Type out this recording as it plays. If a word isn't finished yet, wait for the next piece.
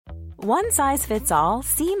One size fits all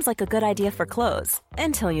seems like a good idea for clothes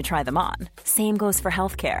until you try them on. Same goes for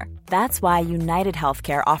healthcare. That's why United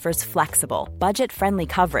Healthcare offers flexible, budget-friendly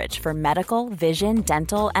coverage for medical, vision,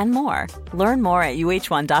 dental, and more. Learn more at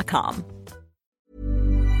uh1.com.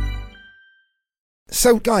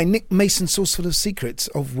 So, Guy, Nick Mason's Saucerful of Secrets,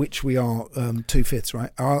 of which we are 2/5, right?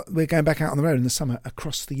 We're going back out on the road in the summer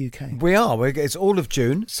across the UK. We are. It's all of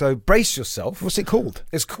June, so brace yourself. What's it called?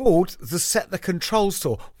 It's called the Set the Controls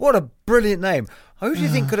Tour. What a brilliant name. Who do you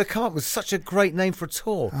think could have come up with such a great name for a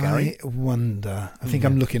tour, Gary? I wonder. I think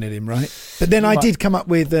I'm looking at him, right? But then I did come up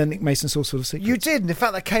with Nick Mason's Saucerful of Secrets. You did. And in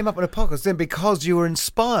fact, that came up in a podcast then because you were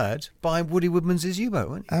inspired by Woody Woodman's U-Boat,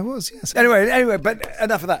 weren't you? I was, yes. Anyway, but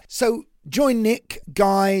enough of that. So join Nick,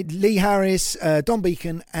 Guy, Lee Harris, Don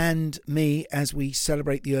Beacon and me as we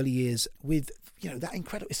celebrate the early years with, that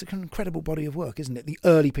incredible, it's an incredible body of work, isn't it? The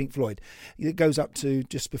early Pink Floyd. It goes up to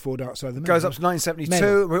just before Dark Side of the Moon. Goes up to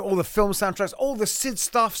 1972, with all the film soundtracks, all the Sid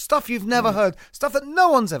stuff you've never heard, stuff that no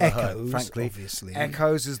one's ever heard, frankly. Obviously.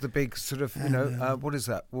 Echoes is the big sort of, what is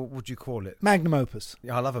that? What would you call it? Magnum opus.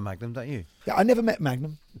 Yeah, I love a Magnum, don't you? Yeah, I never met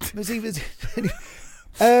Magnum.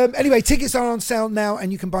 Anyway, tickets are on sale now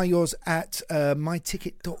and you can buy yours at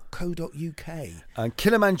myticket.co.uk. And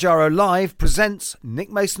Kilimanjaro Live presents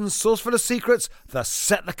Nick Mason's Saucerful of Secrets, the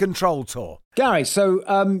Set the Control Tour. Gary,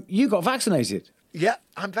 so you got vaccinated. Yeah,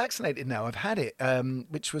 I'm vaccinated now. I've had it,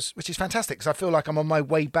 which is fantastic because I feel like I'm on my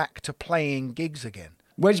way back to playing gigs again.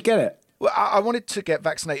 Where'd you get it? Well, I wanted to get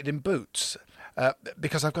vaccinated in Boots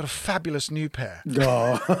because I've got a fabulous new pair.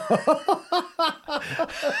 Oh.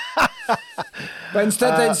 But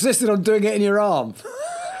instead they insisted on doing it in your arm.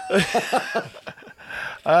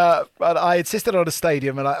 But I insisted on a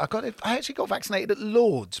stadium, and I actually got vaccinated at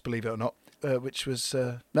Lord's, believe it or not, which was...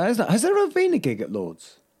 No, it's not. Has there ever been a gig at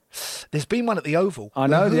Lord's? There's been one at the Oval. I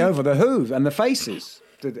know, the Oval, the Who and the Faces.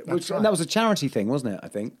 Right. And that was a charity thing, wasn't it, I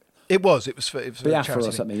think? It was for Biafra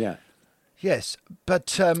or something, yeah. Yes,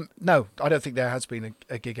 but no, I don't think there has been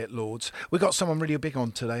a gig at Lord's. We've got someone really big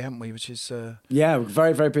on today, haven't we? Which is yeah,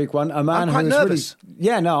 very, very big one. A man I'm quite who's nervous.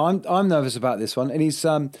 really I'm nervous about this one, and he's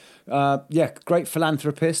great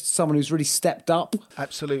philanthropist, someone who's really stepped up.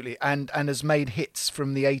 Absolutely, and has made hits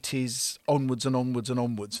from the 80s onwards and onwards and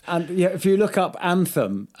onwards. And yeah, if you look up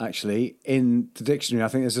Anthem actually in the dictionary, I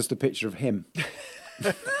think there's just a picture of him.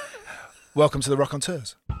 Welcome to the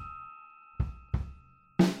Rock-on-Tours.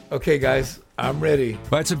 Okay, guys, I'm ready.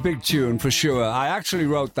 That's a big tune for sure. I actually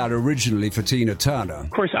wrote that originally for Tina Turner. Of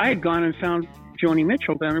course, I had gone and found Joni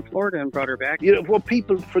Mitchell down in Florida and brought her back. What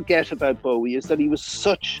people forget about Bowie is that he was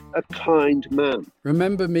such a kind man.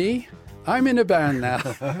 Remember me? I'm in a band now.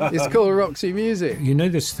 It's called Roxy Music. You know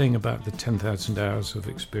this thing about the 10,000 hours of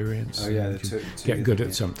experience? Oh, yeah. Get good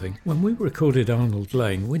at something. When we recorded Arnold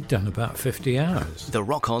Lane, we'd done about 50 hours. The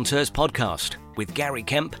Rock-on-Tours podcast with Gary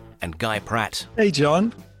Kemp and Guy Pratt. Hey,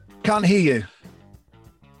 John. Can't hear you.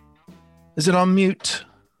 Is it on mute?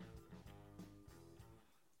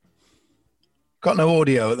 Got no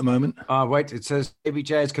audio at the moment. Wait, it says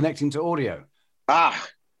ABJ is connecting to audio.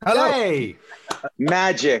 Hello. Hey!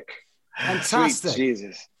 Magic. Fantastic. Sweet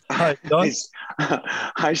Jesus. Hi, John.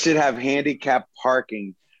 I should have handicap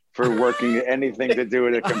parking for working anything to do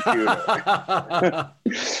with a computer.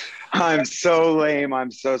 I'm so lame.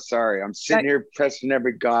 I'm so sorry. I'm sitting here pressing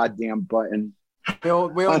every goddamn button. We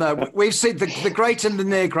all know. We've seen the great and the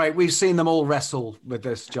near great. We've seen them all wrestle with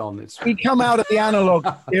this, John. We come out of the analog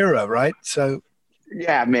era, right? So,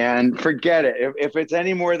 yeah, man, forget it. If it's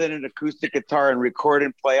any more than an acoustic guitar and record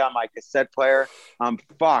and play on my cassette player, I'm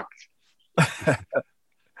fucked.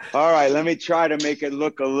 All right, let me try to make it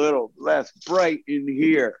look a little less bright in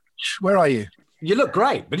here. Where are you? You look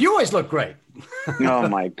great, but you always look great. Oh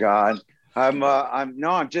my God. I'm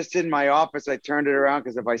just in my office. I turned it around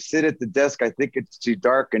because if I sit at the desk, I think it's too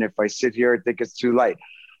dark, and if I sit here, I think it's too light.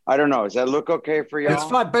 I don't know. Does that look okay for y'all? It's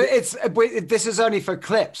fine, but this is only for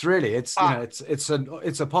clips, really. It's it's a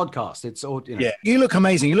podcast. It's all Yeah, you look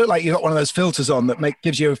amazing. You look like you got one of those filters on that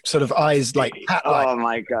gives you sort of eyes like hat-like. Oh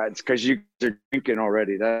my God! It's because you are drinking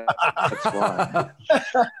already. That's why.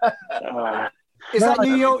 Is that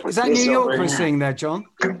New York? Is that New York we're seeing there, John?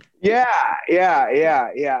 Yeah.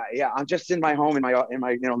 I'm just in my home, in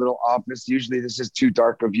my little office. Usually this is too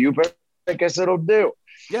dark of view, but I guess it'll do.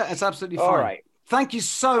 Yeah, it's absolutely fine. All right. Thank you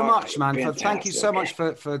so much, man. Thank you so much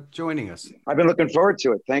Fantastic. for joining us. I've been looking forward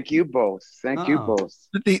to it. Thank you both. Thank you both.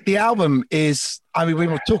 The album is, we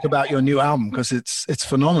will talk about your new album because it's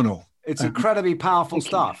phenomenal. It's incredibly powerful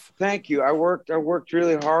stuff. Thank you. I worked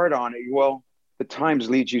really hard on it. Well, the times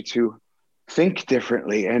lead you to think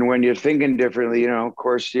differently. And when you're thinking differently, of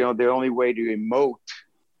course, the only way to emote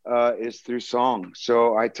is through song.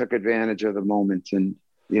 So I took advantage of the moment and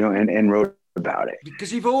wrote about it.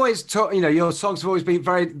 Because you've always taught, your songs have always been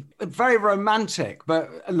very, very romantic, but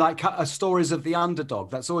like stories of the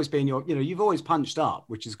underdog. That's always been you've always punched up,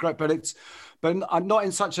 which is great, but not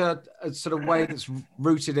in such a sort of way that's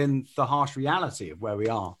rooted in the harsh reality of where we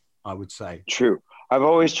are, I would say. True. I've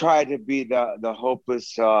always tried to be the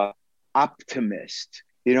hopeless optimist.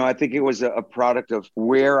 I think it was a product of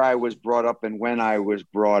where I was brought up and when I was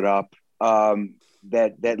brought up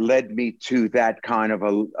that led me to that kind of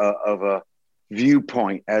a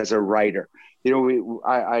viewpoint as a writer.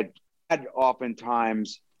 I had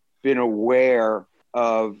oftentimes been aware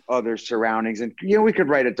of other surroundings, and we could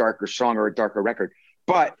write a darker song or a darker record.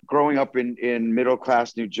 But growing up in middle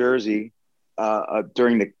class New Jersey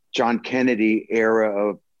during the John Kennedy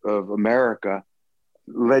era of America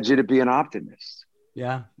led you to be an optimist.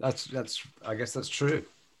 Yeah, I guess that's true.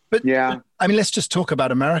 But yeah, I mean, let's just talk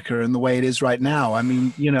about America and the way it is right now. I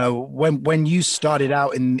mean, when you started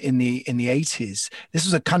out in the 80s, this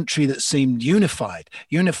was a country that seemed unified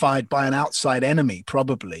by an outside enemy,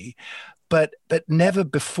 probably, but never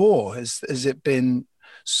before has it been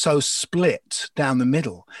so split down the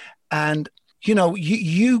middle. And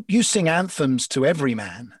you sing anthems to every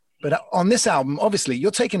man. But on this album, obviously,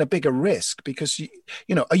 you're taking a bigger risk because,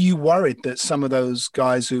 are you worried that some of those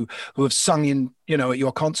guys who have sung in, at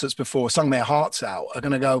your concerts before, sung their hearts out, are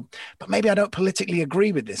going to go, but maybe I don't politically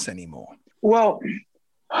agree with this anymore? Well,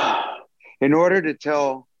 in order to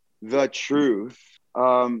tell the truth,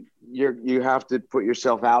 you have to put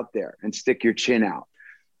yourself out there and stick your chin out.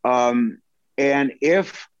 And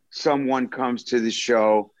if someone comes to the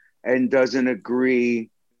show and doesn't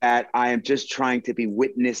agree that I am just trying to be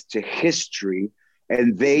witness to history,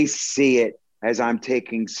 and they see it as I'm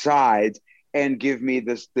taking sides and give me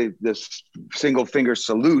this single finger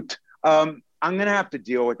salute, I'm going to have to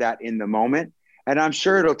deal with that in the moment. And I'm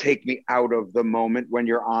sure it'll take me out of the moment when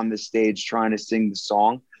you're on the stage trying to sing the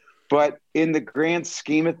song. But in the grand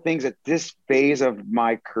scheme of things, at this phase of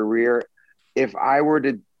my career, if I were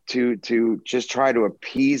to just try to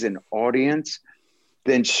appease an audience,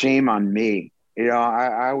 then shame on me.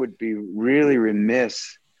 I would be really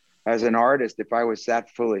remiss as an artist if I was that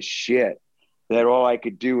full of shit that all I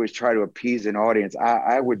could do was try to appease an audience.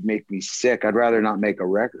 I would make me sick. I'd rather not make a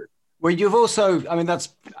record. Well, you've also,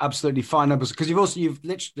 that's absolutely fine, because you've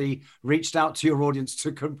literally reached out to your audience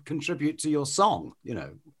to contribute to your song,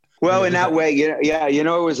 Well, in that way, it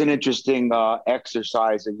was an interesting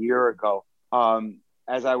exercise a year ago.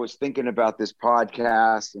 As I was thinking about this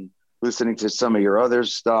podcast and listening to some of your other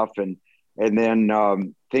stuff and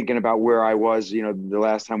then thinking about where I was, the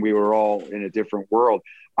last time we were all in a different world,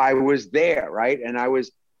 I was there, right? And I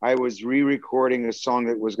was re-recording a song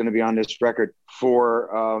that was going to be on this record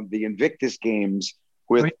for the Invictus Games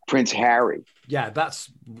with Prince Harry. Yeah,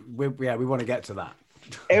 we want to get to that.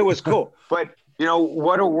 It was cool, but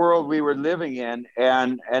what a world we were living in,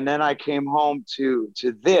 and then I came home to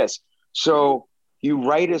this. So you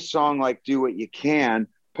write a song like "Do What You Can,"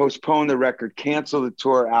 postpone the record, cancel the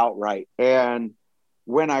tour outright. And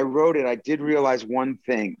when I wrote it, I did realize one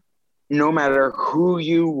thing: no matter who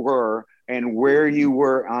you were and where you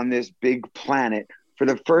were on this big planet, for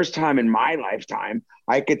the first time in my lifetime,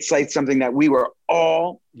 I could cite something that we were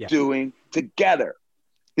all doing together.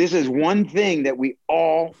 This is one thing that we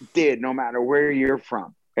all did, no matter where you're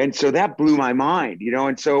from. And so that blew my mind,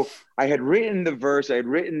 And so I had written the verse, I had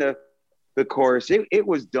written the chorus. It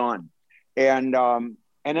was done. And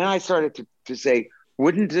then I started to say,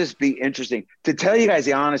 wouldn't this be interesting? To tell you guys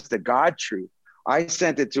the honest to God truth, I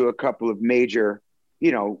sent it to a couple of major,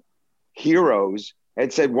 heroes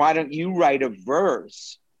and said, why don't you write a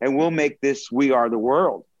verse and we'll make this We Are the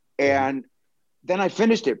World? And then I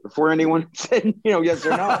finished it before anyone said, yes or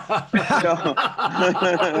no.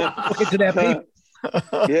 Get to that people.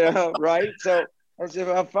 Yeah, right. So I said,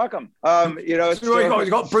 well, fuck them. You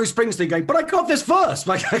got Bruce Springsteen going, but I got this verse.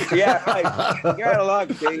 Yeah, right. You're out of luck,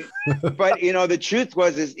 dude. But the truth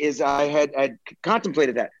was I had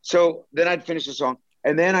contemplated that. So then I'd finish the song,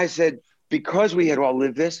 and then I said, because we had all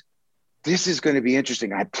lived this is going to be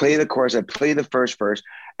interesting. I play the chorus, I play the first verse,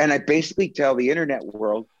 and I basically tell the internet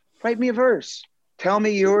world, write me a verse. Tell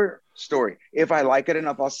me your story. If I like it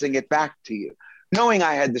enough, I'll sing it back to you. Knowing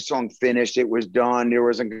I had the song finished, it was done. There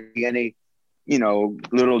wasn't going to be any,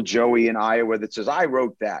 little Joey in Iowa that says, I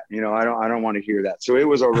wrote that. I don't want to hear that. So it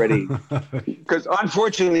was already, because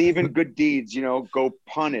unfortunately, even good deeds, go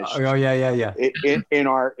punished. Oh yeah. In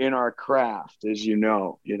our craft, as you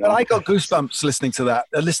know. But I got goosebumps listening to that.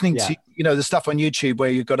 Listening to the stuff on YouTube where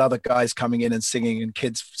you've got other guys coming in and singing and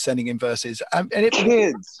kids sending in verses. And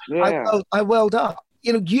kids, yeah. I welled up.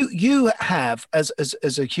 you know, you have as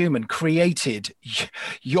a human created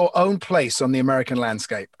your own place on the American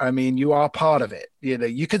landscape. I mean, you are part of it. You know,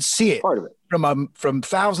 you could see it, part of it from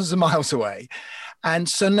thousands of miles away. And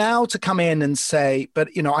so now to come in and say,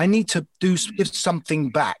 but you know, I need to give something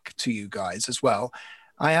back to you guys as well.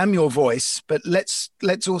 I am your voice, but let's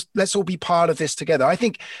all be part of this together. I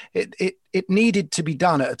think it needed to be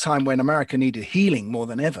done at a time when America needed healing more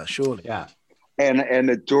than ever, surely. Yeah. And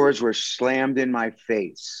the doors were slammed in my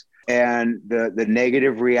face. And the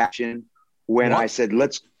negative reaction when I said,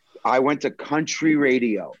 I went to country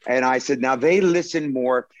radio and I said, now they listen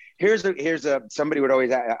more. Here's somebody would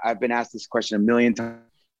always, I've been asked this question a million times.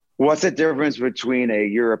 What's the difference between a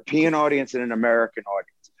European audience and an American audience?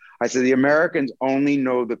 I said, the Americans only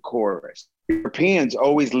know the chorus. Europeans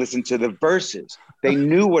always listen to the verses. They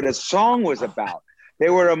knew what a song was about.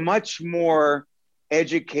 They were a much more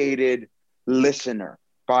educated listener,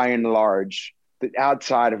 by and large,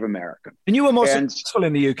 outside of America. And you were more successful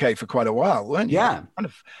in the UK for quite a while, weren't you? Yeah.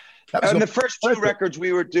 And the first two records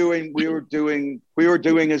we were doing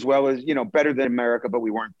as well as, you know, better than America, but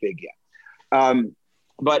we weren't big yet.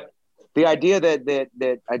 But the idea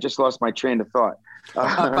that I just lost my train of thought.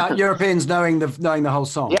 About Europeans knowing the whole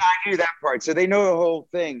song. Yeah, I knew that part. So they know the whole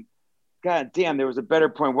thing. God damn, there was a better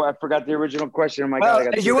point. Well, I forgot the original question. Oh my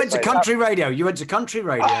God! You went to country radio. You went to country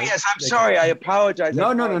radio. Oh yes, I'm sorry. I apologize.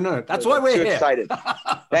 No. That's why we're here. Excited.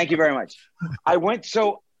 Thank you very much. I went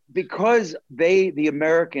because the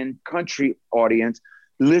American country audience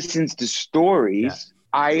listens to stories.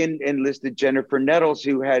 Yeah. I enlisted Jennifer Nettles,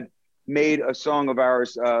 who had made a song of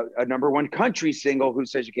ours, a #1 country single, Who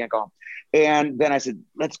Says You Can't Go Home. And then I said,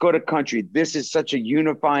 let's go to country. This is such a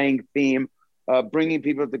unifying theme, bringing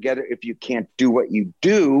people together. If you can't do what you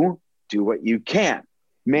do what you can.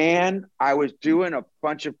 Man, I was doing a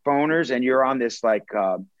bunch of phoners, and you're on this like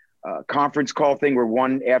conference call thing where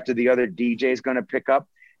one after the other DJ is going to pick up.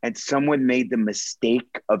 And someone made the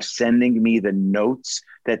mistake of sending me the notes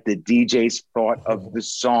that the DJs thought of the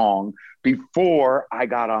song before I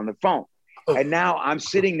got on the phone. And now I'm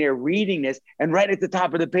sitting there reading this, and right at the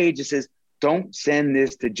top of the page, it says, don't send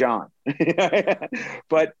this to John.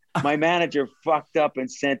 But my manager fucked up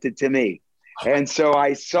and sent it to me. And so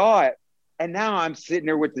I saw it. And now I'm sitting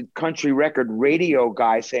there with the country record radio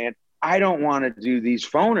guy saying, I don't want to do these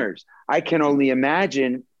phoners. I can only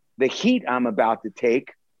imagine the heat I'm about to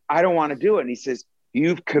take. I don't want to do it. And he says,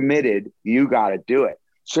 you've committed, you got to do it.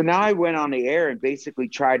 So now I went on the air and basically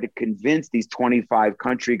tried to convince these 25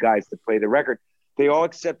 country guys to play the record. They all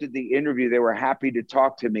accepted the interview. They were happy to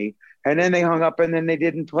talk to me. And then they hung up and then they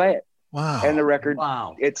didn't play it. Wow. And the record,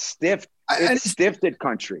 it's stiffed. It's stiffed at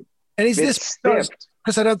country. And is this stiffed?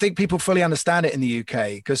 Because I don't think people fully understand it in the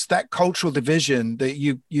UK, because that cultural division that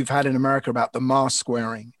you've had in America about the mask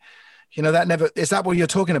wearing, you know, is that what you're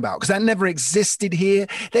talking about? Because that never existed here.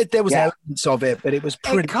 There was elements of it, but it was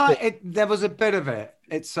pretty. There was a bit of it.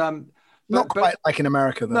 It's not quite like in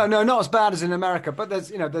America, though. No, not as bad as in America. But it's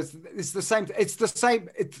the same.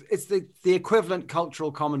 It's the equivalent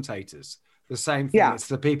cultural commentators. The same thing. Yeah. It's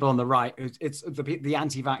the people on the right. It's the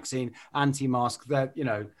anti-vaccine, anti-mask. That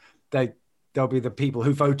they'll be the people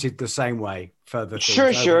who voted the same way for the things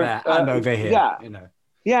over there and over here. Yeah, you know.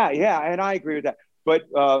 Yeah, and I agree with that.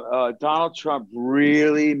 But Donald Trump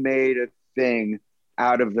really made a thing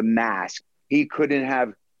out of the mask. He couldn't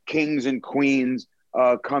have kings and queens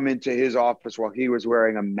come into his office while he was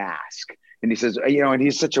wearing a mask. And he says, and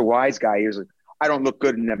he's such a wise guy. He was like, I don't look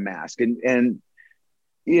good in a mask. And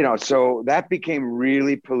so that became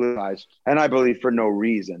really politicized, and I believe for no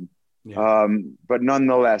reason. Yeah. But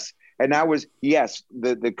nonetheless, and that was, yes,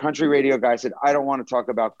 the country radio guy said, I don't want to talk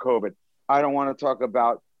about COVID. I don't want to talk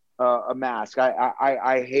about a mask.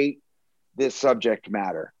 I hate this subject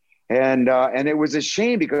matter. And it was a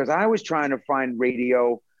shame because I was trying to find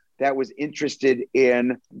radio that was interested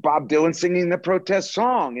in Bob Dylan singing the protest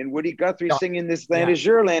song and Woody Guthrie singing This Land Is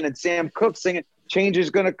Your Land and Sam Cooke singing Change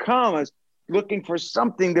Is Gonna Come. I was looking for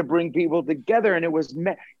something to bring people together. And it was,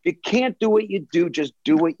 you can't do what you do, just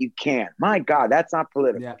do what you can. My God, that's not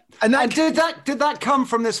political. Yeah. And did that come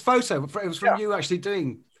from this photo? It was from you actually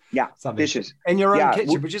doing something dishes in your own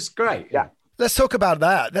kitchen, which is great. Yeah. Let's talk about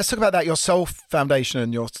that. Let's talk about that, your Soul Foundation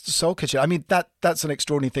and your Soul Kitchen. I mean, that's an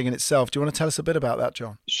extraordinary thing in itself. Do you want to tell us a bit about that,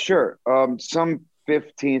 John? Sure. Some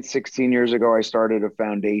 15, 16 years ago, I started a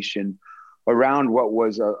foundation around what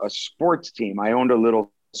was a sports team. I owned a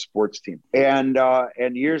little sports team. And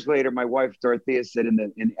years later, my wife, Dorothea, said in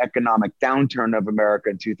the economic downturn of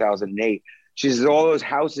America in 2008, she says, all those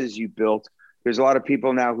houses you built, there's a lot of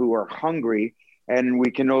people now who are hungry and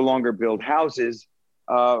we can no longer build houses.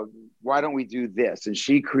 Why don't we do this? And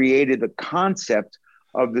she created the concept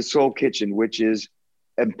of the Soul Kitchen, which is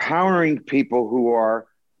empowering people who are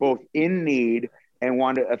both in need and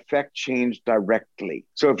want to affect change directly.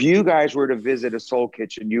 So if you guys were to visit a Soul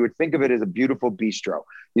Kitchen, you would think of it as a beautiful bistro.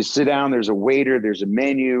 You sit down, there's a waiter, there's a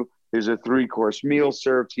menu, there's a 3-course meal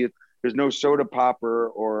served to you. There's no soda pop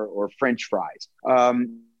or French fries.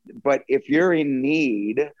 But if you're in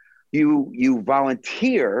need, you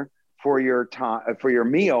volunteer for your time, for your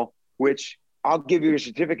meal, which I'll give you a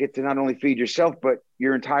certificate to not only feed yourself, but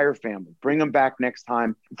your entire family. Bring them back next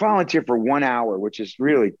time. Volunteer for 1 hour, which is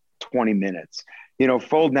really 20 minutes. You know,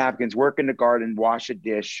 fold napkins, work in the garden, wash a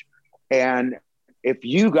dish. And if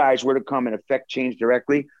you guys were to come and affect change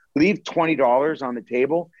directly, leave $20 on the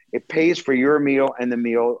table. It pays for your meal and the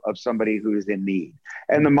meal of somebody who is in need.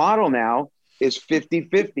 And the model now is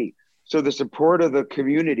 50-50. So the support of the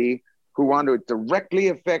community who want to directly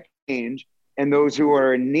affect change and those who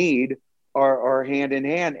are in need are hand in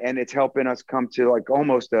hand. And it's helping us come to like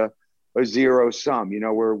almost a zero sum, you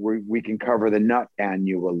know, where we can cover the nut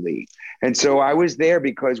annually. And so I was there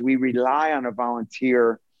because we rely on a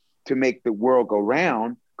volunteer to make the world go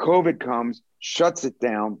round. COVID comes, shuts it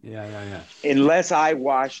down. Yeah. Unless I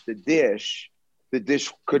wash the dish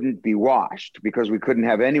couldn't be washed because we couldn't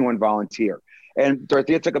have anyone volunteer. And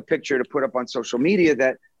Dorothea took a picture to put up on social media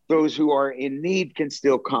that those who are in need can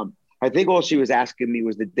still come. I think all she was asking me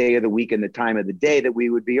was the day of the week and the time of the day that we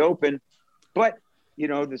would be open. But you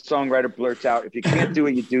know, the songwriter blurts out, if you can't do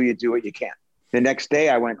it, you do it, you can't. The next day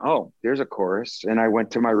I went, oh, there's a chorus. And I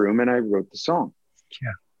went to my room and I wrote the song.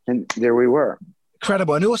 Yeah. And there we were.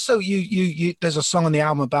 Incredible. And also you there's a song on the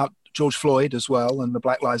album about George Floyd as well and the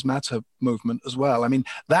Black Lives Matter movement as well. I mean,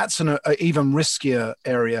 that's an even riskier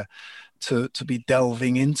area to be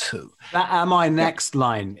delving into. That Am I Next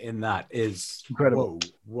line in that is incredible.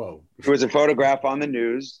 Whoa. It was a photograph on the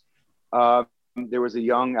news. There was a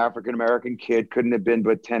young African-American kid, couldn't have been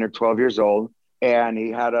but 10 or 12 years old. And he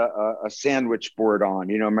had a sandwich board on,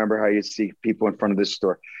 you know, remember how you see people in front of this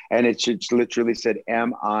store. And it just literally said,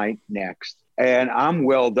 am I next? And I'm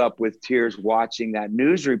welled up with tears watching that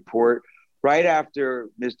news report. Right after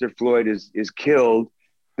Mr. Floyd is killed,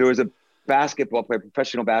 there was a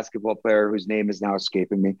professional basketball player whose name is now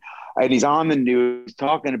escaping me. And he's on the news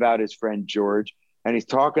talking about his friend George, and he's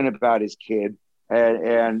talking about his kid.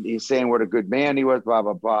 And he's saying what a good man he was, blah,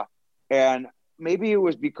 blah, blah. And maybe it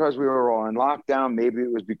was because we were all in lockdown. Maybe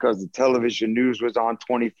it was because the television news was on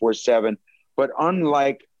 24/7. But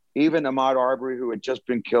unlike even Ahmaud Arbery, who had just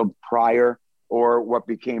been killed prior, or what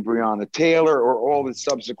became Breonna Taylor, or all the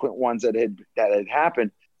subsequent ones that had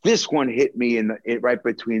happened, this one hit me right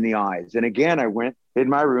between the eyes. And again, I went in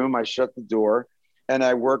my room, I shut the door, and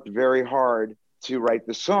I worked very hard to write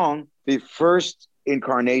the song. The first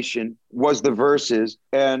incarnation was the verses.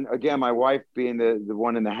 And again, my wife being the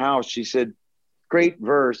one in the house, she said, great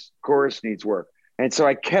verse, chorus needs work. And so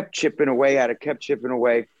I kept chipping away at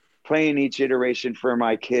it, playing each iteration for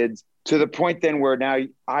my kids, to the point then where now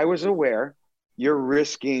I was aware you're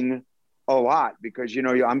risking a lot because, you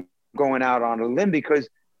know, I'm going out on a limb because,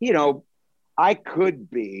 you know, I could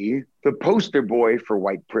be the poster boy for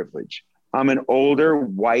white privilege. I'm an older,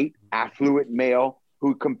 white, affluent male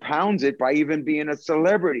who compounds it by even being a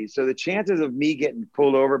celebrity. So the chances of me getting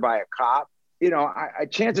pulled over by a cop, you know,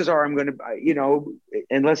 chances are I'm going to, you know,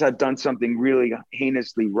 unless I've done something really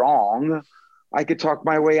heinously wrong, I could talk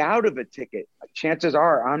my way out of a ticket. Chances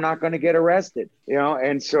are I'm not going to get arrested, you know?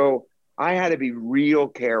 And so I had to be real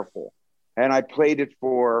careful. And I played it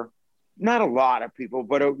for not a lot of people,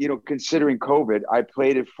 but, you know, considering COVID, I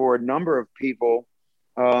played it for a number of people,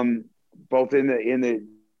 both in the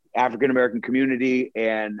African-American community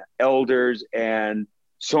and elders and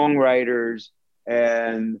songwriters,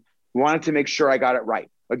 and wanted to make sure I got it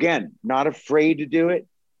right. Again, not afraid to do it,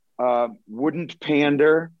 wouldn't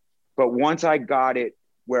pander, but once I got it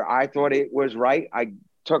where I thought it was right, I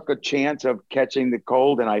took a chance of catching the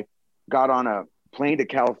cold and I got on a plane to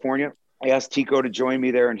California. I asked Tico to join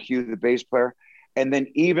me there and Hugh, the bass player. And then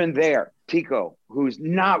even there, Tico, who's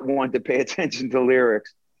not one to pay attention to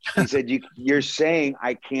lyrics, he said, you're saying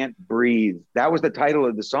I can't breathe. That was the title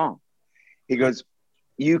of the song. He goes,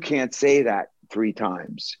 you can't say that 3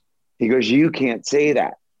 times. He goes, you can't say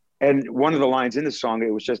that. And one of the lines in the song,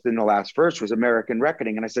 it was just in the last verse, was American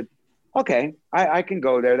Reckoning. And I said, okay, I can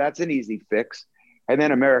go there. That's an easy fix. And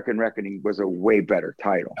then American Reckoning was a way better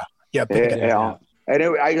title. Yeah. And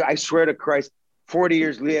I swear to Christ, 40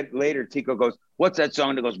 years later, Tico goes, what's that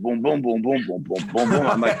song that goes boom, boom, boom, boom, boom, boom, boom, boom?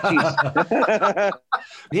 I'm like, geez.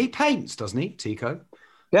 He paints, doesn't he, Tico?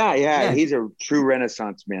 Yeah. He's a true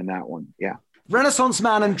Renaissance man, that one. Yeah. Renaissance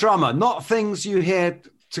man and drummer, not things you hear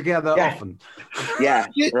together often. Yeah,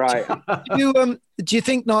 right. Do you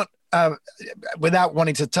think not, without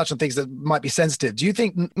wanting to touch on things that might be sensitive, do you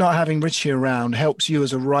think not having Richie around helps you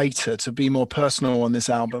as a writer to be more personal on this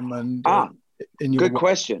album? And good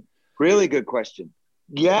question. Really good question.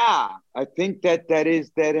 Yeah, I think that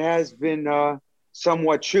has been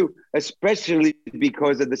somewhat true, especially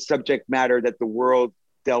because of the subject matter that the world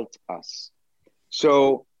dealt us.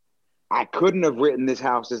 So I couldn't have written This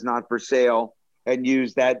House Is Not for Sale and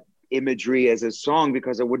used that imagery as a song,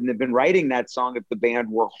 because I wouldn't have been writing that song if the band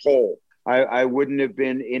were whole. I wouldn't have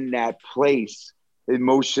been in that place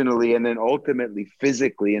emotionally and then ultimately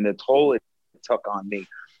physically, and the toll it took on me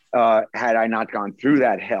had I not gone through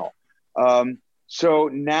that hell. So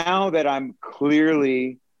now that I'm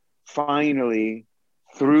clearly, finally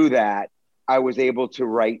through that, I was able to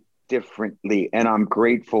write differently, and I'm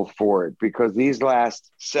grateful for it, because these last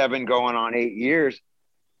 7 going on 8 years,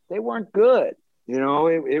 they weren't good. You know,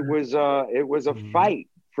 it was a fight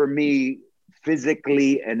for me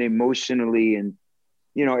physically and emotionally, and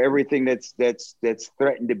you know, everything that's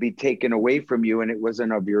threatened to be taken away from you, and it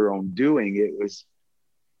wasn't of your own doing.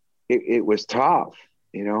 It was tough,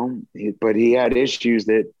 you know, but he had issues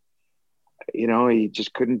that, you know, he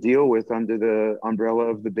just couldn't deal with under the umbrella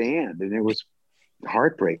of the band, and it was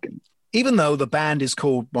heartbreaking. Even though the band is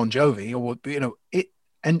called Bon Jovi, or you know,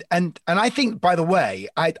 and I think, by the way,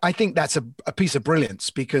 I think that's a piece of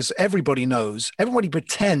brilliance, because everybody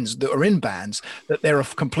pretends that are in bands that they're a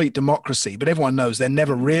complete democracy, but everyone knows they're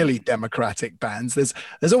never really democratic bands.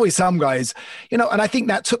 There's always some guys, you know, and I think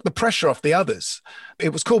that took the pressure off the others.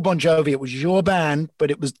 It was called Bon Jovi, it was your band,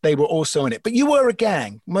 but they were also in it. But you were a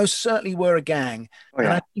gang, most certainly were a gang. Oh, yeah.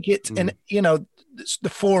 And I think and you know, the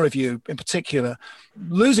 4 of you in particular,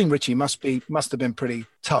 losing Richie must have been pretty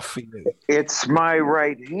tough for you. It's my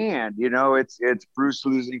right hand, you know. It's Bruce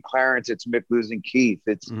losing Clarence, it's Mick losing Keith.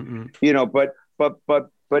 It's you know, but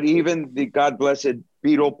even the God blessed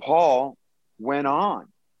Beatle Paul went on.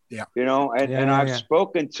 Yeah, you know, and I've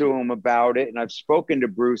spoken to him about it, and I've spoken to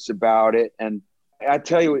Bruce about it, and I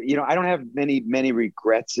tell you, you know, I don't have many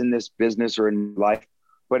regrets in this business or in life.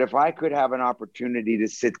 But if I could have an opportunity to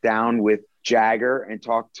sit down with Jagger and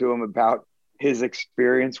talk to him about his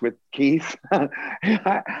experience with Keith,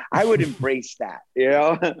 I would embrace that, you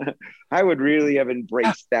know. I would really have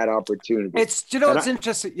embraced that opportunity. It's, do you know what's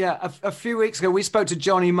interesting? Yeah, a few weeks ago we spoke to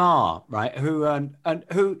Johnny Marr, right? Who and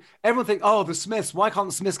who everyone think, oh, the Smiths. Why can't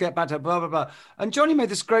the Smiths get back to blah blah blah? And Johnny made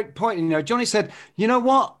this great point. You know, Johnny said, you know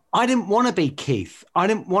what? I didn't want to be Keith. I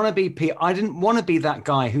didn't want to be Pete. I didn't want to be that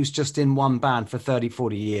guy who's just in one band for 30,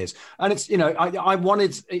 40 years. And it's, you know,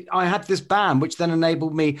 I had this band, which then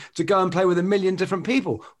enabled me to go and play with a million different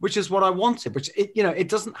people, which is what I wanted, which, you know, it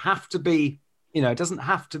doesn't have to be, you know, it doesn't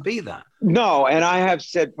have to be that. No. And I have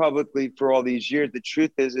said publicly for all these years, the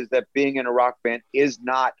truth is that being in a rock band is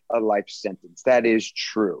not a life sentence. That is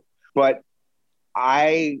true. But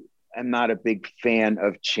I'm not a big fan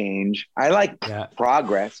of change. I like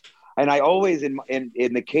progress. And I always, in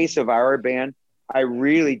the case of our band, I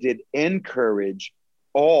really did encourage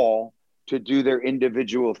all to do their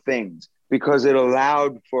individual things, because it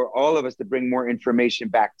allowed for all of us to bring more information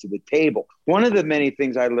back to the table. One of the many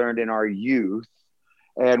things I learned in our youth,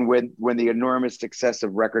 and when the enormous success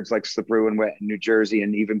of records like Slippery When Wet in New Jersey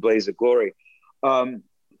and even Blaze of Glory,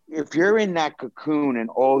 if you're in that cocoon and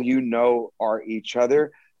all you know are each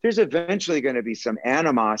other, there's eventually going to be some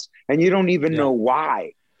animos, and you don't even know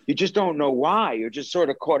why. You just don't know why. You're just sort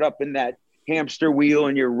of caught up in that hamster wheel,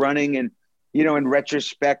 and you're running. And, you know, in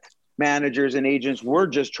retrospect, managers and agents were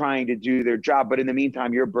just trying to do their job. But in the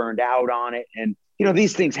meantime, you're burned out on it. And, you know,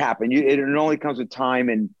 these things happen. It only comes with time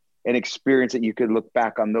and experience that you could look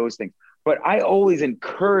back on those things. But I always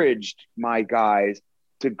encouraged my guys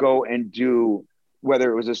to go and do,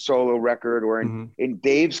 whether it was a solo record or in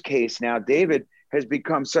Dave's case now, David has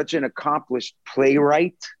become such an accomplished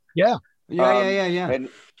playwright. Yeah. And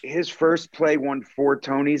his first play won 4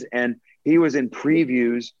 Tonys, and he was in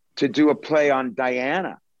previews to do a play on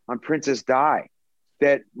Diana, on Princess Di,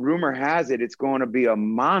 that rumor has it, it's going to be a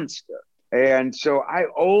monster. And so I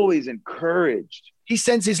always encouraged. He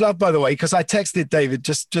sends his love, by the way, because I texted David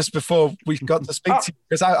just before we got to speak to you,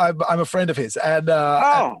 because I'm a friend of his. And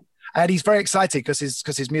and he's very excited because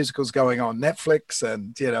his musical's going on Netflix,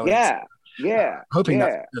 and, you know. Hoping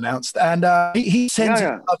that's announced. And he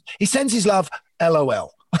sends his love,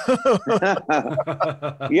 LOL.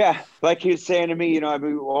 Yeah, like he was saying to me, you know, I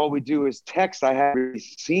mean, all we do is text. I haven't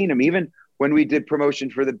seen him. Even when we did promotion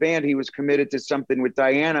for the band, he was committed to something with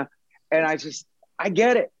Diana. And I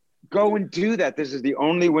get it. Go and do that. This is the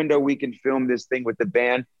only window we can film this thing with the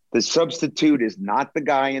band. The substitute is not the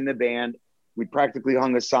guy in the band. We practically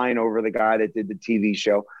hung a sign over the guy that did the TV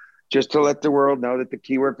show, just to let the world know that the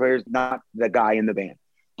keyboard player is not the guy in the band.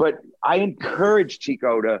 But I encourage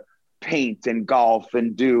Chico to paint and golf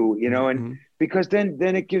and do, and because then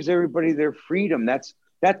it gives everybody their freedom. That's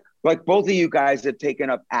like both of you guys have taken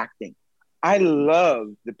up acting. I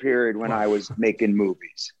loved the period when I was making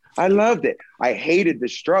movies. I loved it. I hated the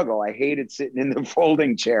struggle. I hated sitting in the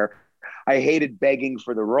folding chair. I hated begging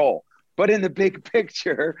for the role. But in the big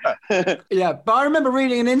picture, yeah. But I remember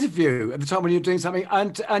reading an interview at the time when you were doing something,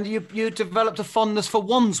 and you developed a fondness for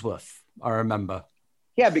Wandsworth. I remember.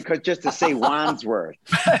 Yeah, because just to say Wandsworth.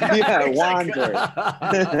 Yeah, Wandsworth.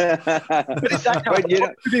 What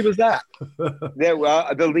movie was that?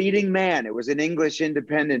 The Leading Man. It was an English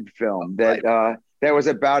independent film that was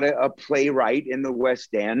about a playwright in the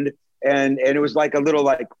West End. And it was like a little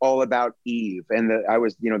like all about Eve. And I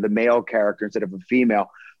was, the male character instead of a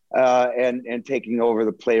female. And taking over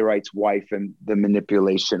the playwright's wife and the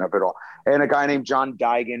manipulation of it all. And a guy named John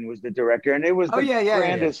Digan was the director. And it was the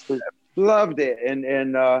grandest. Yeah. Loved it.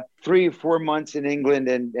 And 3 or 4 months in England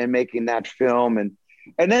and making that film. And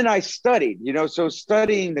then I studied, so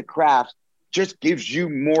studying the craft just gives you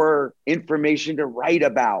more information to write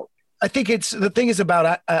about. I think the thing is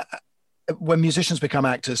about when musicians become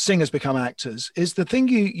actors, singers become actors, is the thing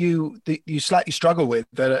you slightly struggle with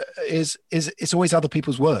that is it's always other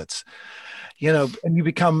people's words, and you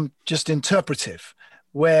become just interpretive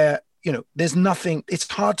where, there's nothing,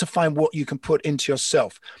 it's hard to find what you can put into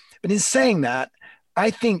yourself. But in saying that,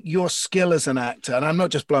 I think your skill as an actor, and I'm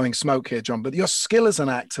not just blowing smoke here, John, but your skill as an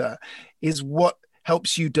actor is what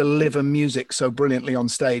helps you deliver music so brilliantly on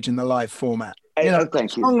stage in the live format.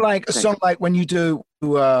 Thank you. A song like when you do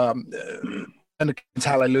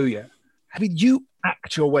Hallelujah. I mean, you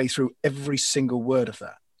act your way through every single word of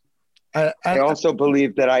that. I also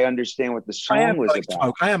believe that I understand what the song was about.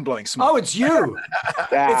 Smoke. I am blowing smoke. Oh, it's you.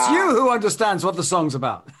 It's you who understands what the song's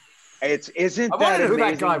about. Isn't I that wondered who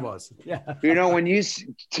amazing? that guy was. Yeah. I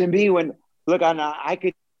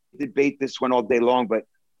could debate this one all day long, but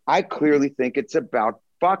I clearly think it's about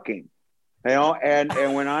fucking, and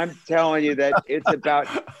when I'm telling you that it's about,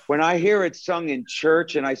 when I hear it sung in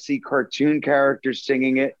church and I see cartoon characters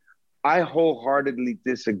singing it, I wholeheartedly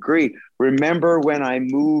disagree. Remember when I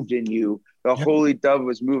moved in you, the holy dove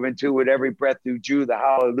was moving too with every breath you drew, the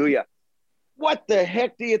hallelujah. What the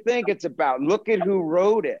heck do you think it's about? Look at who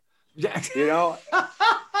wrote it. I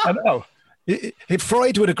know. If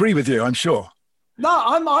Freud would agree with you, I'm sure. No,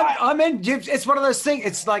 I'm in. It's one of those things.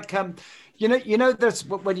 It's like there's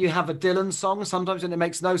when you have a Dylan song sometimes and it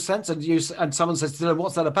makes no sense, and someone says, Dylan,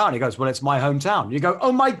 what's that about? And he goes, well, it's my hometown. You go,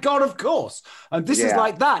 oh my God, of course. And this is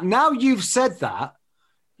like that. Now you've said that,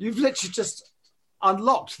 you've literally just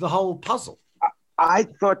unlocked the whole puzzle. I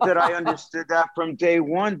thought that I understood that from day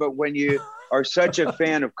one, but when you are such a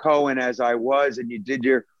fan of Cohen as I was, and you did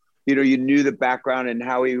you knew the background and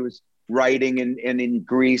how he was writing and in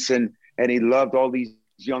Greece and he loved all these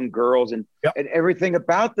young girls and everything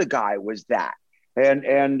about the guy was that.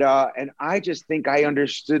 And I just think I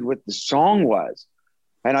understood what the song was.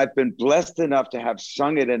 And I've been blessed enough to have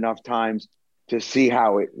sung it enough times to see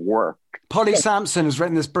how it worked. Polly Sampson has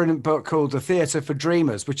written this brilliant book called The Theatre for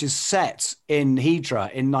Dreamers, which is set in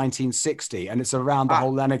Hydra in 1960. And it's around the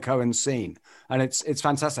whole Leonard Cohen scene. And it's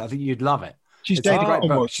fantastic. I think you'd love it. She's David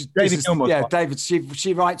Gilmour. David Gilmour. Yeah, David.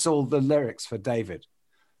 She writes all the lyrics for David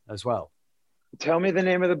as well. Tell me the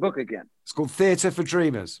name of the book again. It's called Theatre for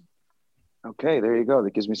Dreamers. Okay, there you go.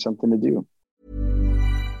 That gives me something to do.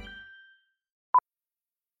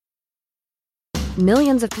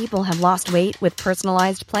 Millions of people have lost weight with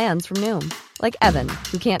personalized plans from Noom. Like Evan,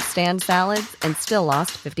 who can't stand salads and still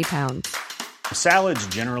lost 50 pounds. Salads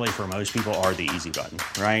generally for most people are the easy button,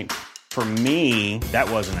 right? For me, that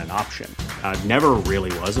wasn't an option. I never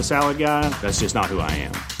really was a salad guy. That's just not who I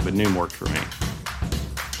am. But Noom worked for me.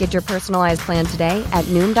 Get your personalized plan today at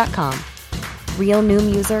Noom.com. Real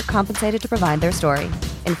Noom user compensated to provide their story.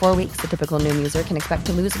 In 4 weeks, the typical Noom user can expect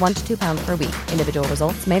to lose 1 to 2 pounds per week. Individual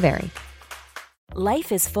results may vary.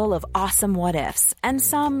 Life is full of awesome what-ifs, and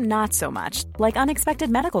some not so much, like unexpected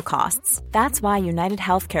medical costs. That's why United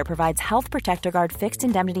Healthcare provides Health Protector Guard fixed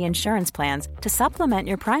indemnity insurance plans to supplement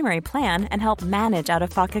your primary plan and help manage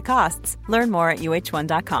out-of-pocket costs. Learn more at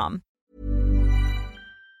uh1.com.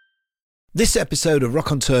 This episode of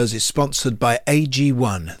Raconteurs is sponsored by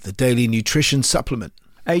AG1, the daily nutrition supplement.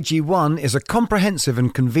 AG1 is a comprehensive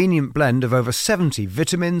and convenient blend of over 70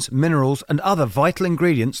 vitamins, minerals and other vital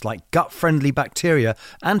ingredients like gut-friendly bacteria,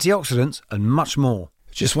 antioxidants and much more.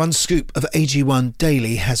 Just one scoop of AG1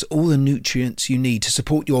 daily has all the nutrients you need to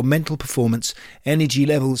support your mental performance, energy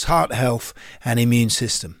levels, heart health and immune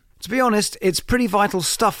system. To be honest, it's pretty vital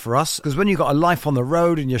stuff for us, because when you've got a life on the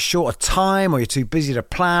road and you're short of time, or you're too busy to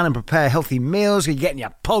plan and prepare healthy meals, you're getting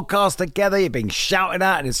your podcast together, you're being shouted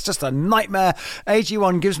at, and it's just a nightmare,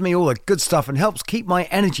 AG1 gives me all the good stuff and helps keep my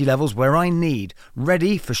energy levels where I need,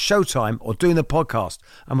 ready for showtime or doing the podcast,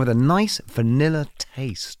 and with a nice vanilla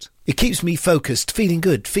taste. It keeps me focused, feeling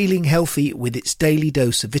good, feeling healthy with its daily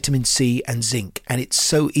dose of vitamin C and zinc, and it's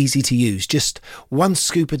so easy to use. Just 1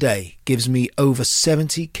 scoop a day gives me over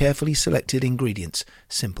 70 carefully selected ingredients.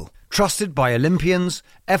 Simple. Trusted by Olympians,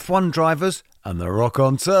 F1 drivers, and the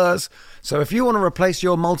rock-on-teurs. So if you want to replace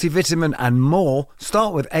your multivitamin and more,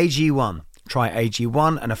 start with AG1. Try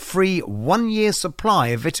AG1 and a free 1-year supply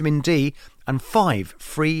of vitamin D and 5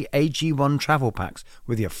 free AG1 travel packs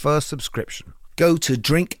with your first subscription. Go to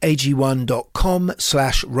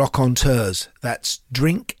drinkag1.com/rockonteurs. That's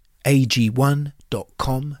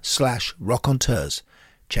drinkag1.com/rockonteurs.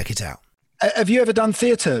 Check it out. Have you ever done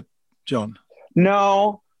theatre, John?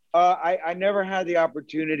 No, I never had the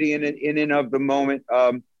opportunity in and of the moment.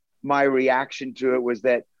 My reaction to it was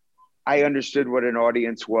that I understood what an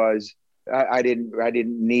audience was. I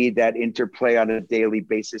didn't need that interplay on a daily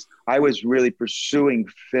basis. I was really pursuing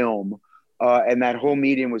film. And that whole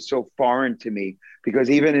medium was so foreign to me, because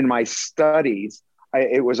even in my studies,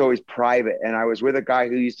 it was always private. And I was with a guy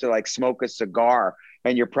who used to like smoke a cigar,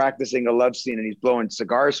 and you're practicing a love scene and he's blowing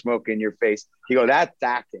cigar smoke in your face. You go, that's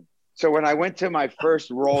acting. So when I went to my first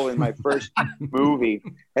role in my first movie,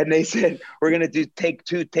 and they said, we're going to do take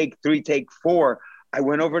 2, take 3, take 4. I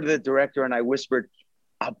went over to the director and I whispered,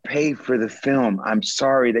 I'll pay for the film. I'm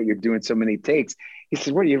sorry that you're doing so many takes. He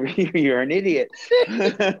said, "What are you? You're an idiot."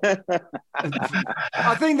 I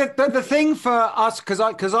think that the thing for us, because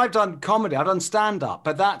I've done comedy, I've done stand-up,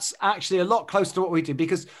 but that's actually a lot closer to what we do.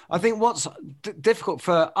 Because I think what's difficult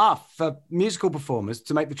for us, for musical performers,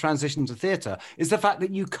 to make the transition to theatre, is the fact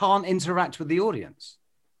that you can't interact with the audience.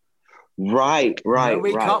 Right. We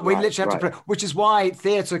literally have to, which is why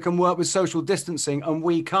theatre can work with social distancing and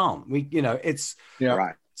we can't. It's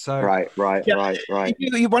right. So right.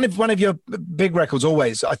 One of your big records,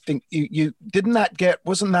 Always. I think you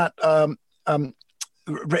wasn't that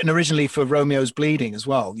written originally for Romeo's Bleeding as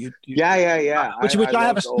well? Yeah. Which I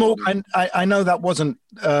have a small. I know that wasn't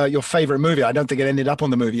your favorite movie. I don't think it ended up on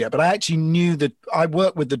the movie yet, but I actually knew that I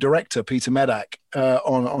worked with the director Peter Medak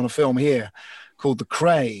on a film here called The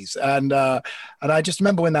Craze, and I just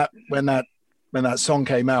remember when that song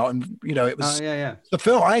came out, and it was the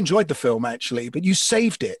film. I enjoyed the film actually, but you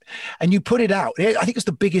saved it and you put it out. I think it's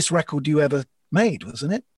the biggest record you ever made,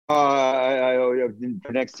 wasn't it?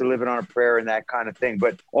 Next to Living on a Prayer and that kind of thing,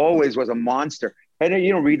 but Always was a monster. And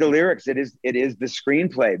read the lyrics. It is the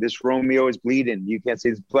screenplay. This Romeo is bleeding. You can't see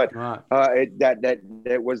his blood. Right.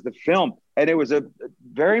 That was the film, and it was a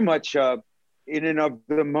very much in and of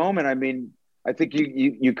the moment. I mean, I think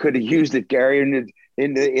you could have used it, Gary, in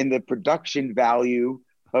the production value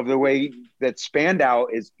of the way that Spandau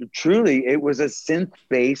is. Truly, it was a synth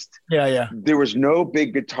based. Yeah. There was no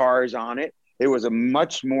big guitars on it. It was a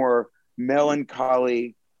much more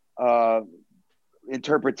melancholy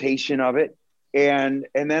interpretation of it, and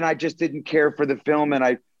then I just didn't care for the film, and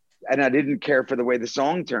I didn't care for the way the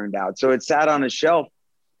song turned out. So it sat on a shelf,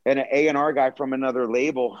 and an A&R guy from another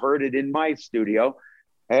label heard it in my studio.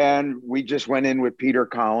 And we just went in with Peter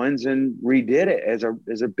Collins and redid it as a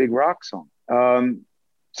big rock song.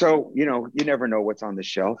 So, you never know what's on the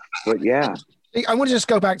shelf, but yeah. I want to just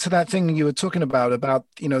go back to that thing you were talking about,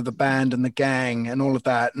 the band and the gang and all of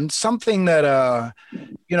that. And something that, I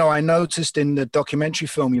noticed in the documentary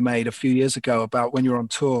film you made a few years ago about when you were on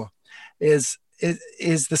tour is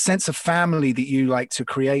the sense of family that you like to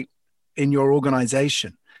create in your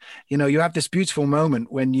organization. You have this beautiful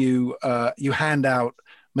moment when you hand out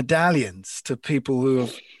medallions to people who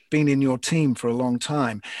have been in your team for a long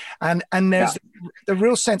time, and there's the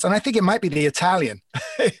real sense, and I think it might be the Italian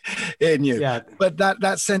in you, but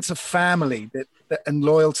that sense of family that and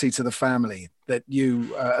loyalty to the family that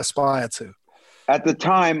you aspire to. At the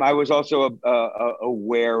time, I was also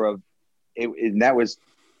aware of it, and that was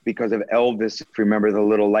because of Elvis. If you remember the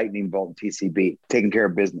little lightning bolt in TCB, Taking Care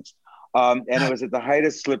of Business, and it was at the height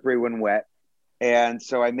of Slippery When Wet. And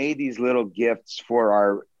so I made these little gifts for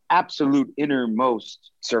our absolute innermost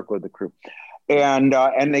circle of the crew. And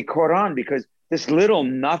they caught on because this little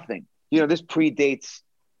nothing, this predates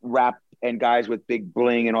rap and guys with big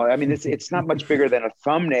bling and all. I mean, it's not much bigger than a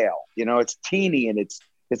thumbnail, it's teeny and it's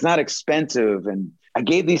not expensive. And I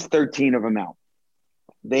gave these 13 of them out.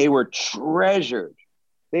 They were treasured.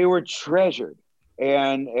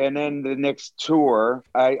 And then the next tour,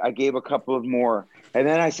 I gave a couple of more. And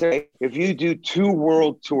then I say, if you do 2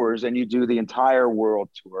 world tours and you do the entire world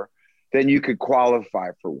tour, then you could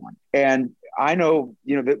qualify for one. And I know,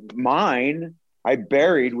 that mine, I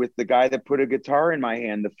buried with the guy that put a guitar in my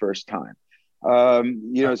hand the first time. I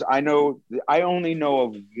only know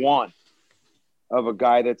of one of a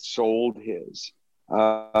guy that sold his.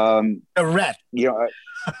 A rat. Yeah,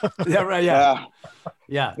 right. Yeah.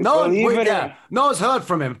 Yeah. No one's heard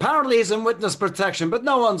from him. Apparently he's in witness protection, but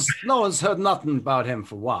no one's heard nothing about him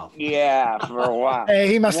for a while. Yeah, for a while. Hey,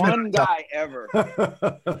 he must one guy ever.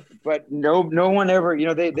 But no one ever,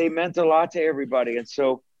 they meant a lot to everybody. And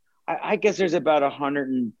so I guess there's about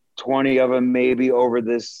 120 of them maybe over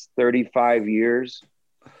this 35 years.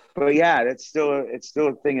 But yeah, it's still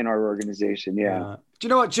a thing in our organization. Yeah. Do you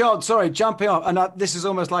know what, John? Sorry, jumping off, and this is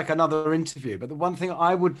almost like another interview, but the one thing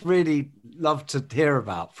I would really love to hear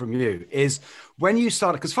about from you is when you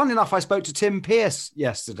started, because funnily enough, I spoke to Tim Pierce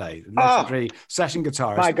yesterday, the legendary session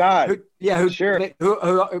guitarist. My God. Who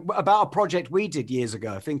about a project we did years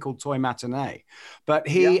ago, a thing called Toy Matinee. But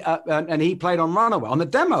he and he played on Runaway, on the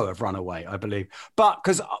demo of Runaway, I believe. But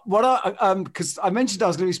because I mentioned I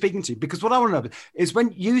was going to be speaking to you, because what I want to know is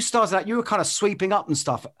when you started out, you were kind of sweeping up and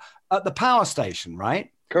stuff at the power station,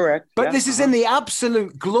 right? Correct. But this is in the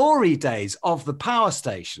absolute glory days of the power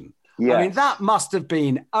station. Yes. I mean, that must have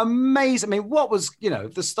been amazing. I mean, what was,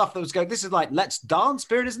 the stuff that was going, this is like Let's Dance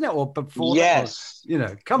period, isn't it? Or before yes.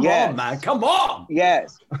 that? Come on, man. Come on.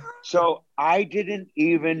 Yes. So I didn't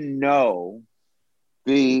even know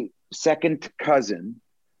the second cousin,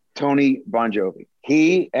 Tony Bon Jovi.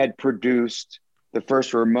 He had produced the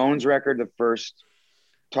first Ramones record, the first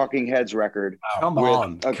Talking Heads record with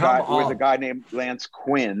a guy named Lance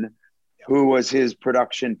Quinn, who was his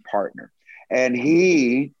production partner. And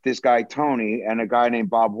this guy Tony, and a guy named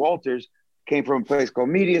Bob Walters came from a place called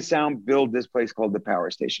Media Sound, built this place called the Power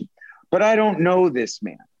Station. But I don't know this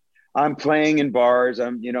man. I'm playing in bars.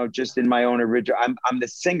 I'm, just in my own original. I'm the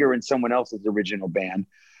singer in someone else's original band,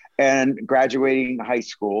 and graduating high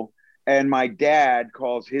school. And my dad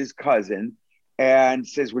calls his cousin and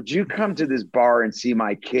says, "Would you come to this bar and see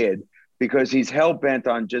my kid? Because he's hell-bent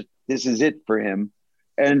on this is it for him.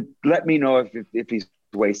 And let me know if he's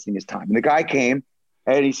wasting his time." And the guy came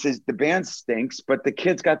and he says, "The band stinks, but the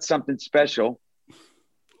kid's got something special.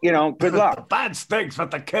 Good luck." The band stinks, but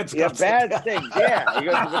the kid's got bad stinks.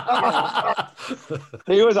 Yeah.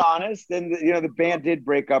 He was honest. And, the band did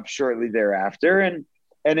break up shortly thereafter.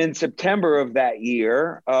 And in September of that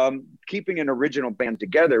year, keeping an original band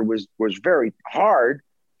together was very hard.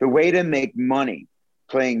 The way to make money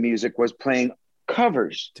playing music was playing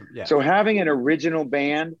covers. Yeah. So having an original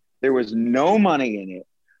band, there was no money in it.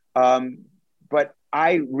 But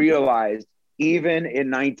I realized even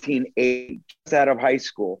in 1980, just out of high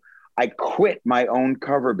school, I quit my own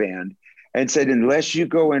cover band and said, unless you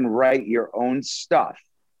go and write your own stuff,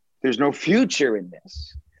 there's no future in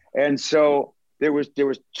this. And so there was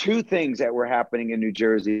two things that were happening in New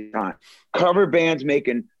Jersey at the time. Cover bands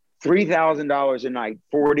making $3,000 a night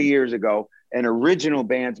 40 years ago, and original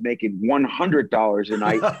bands making $100 a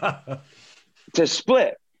night to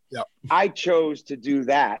split. Yep. I chose to do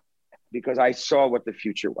that because I saw what the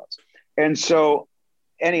future was. And so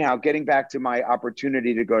anyhow, getting back to my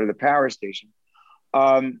opportunity to go to the power station,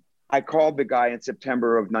 I called the guy in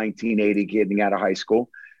September of 1980, getting out of high school.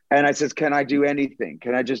 And I says, "Can I do anything?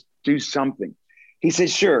 Can I just do something?" He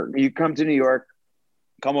says, "Sure. You come to New York,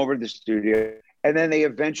 come over to the studio." And then they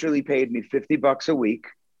eventually paid me $50 a week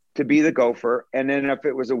to be the gopher. And then if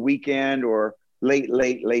it was a weekend or late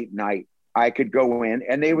night, I could go in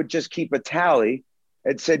and they would just keep a tally.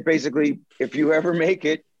 It said, basically, if you ever make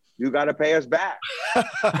it, you got to pay us back.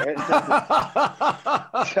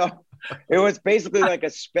 So it was basically like a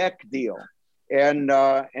spec deal. And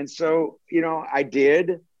so, I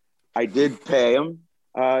did pay him.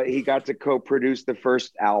 He got to co-produce the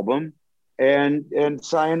first album and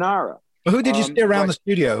Sayonara. Well, who did you see around the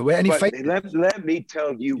studio? Let me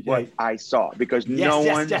tell you what I saw, because no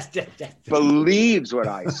one believes what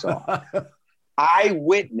I saw. I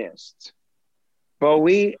witnessed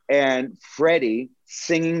Bowie and Freddie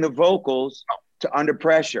singing the vocals to Under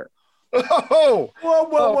Pressure. Oh,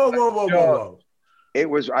 whoa.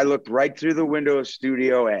 I looked right through the window of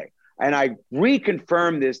Studio A, and I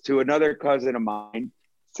reconfirmed this to another cousin of mine.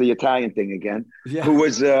 It's the Italian thing again, who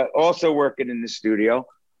was also working in the studio.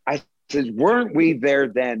 I says, "Weren't we there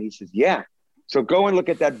then?" He says, "Yeah." So go and look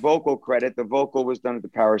at that vocal credit. The vocal was done at the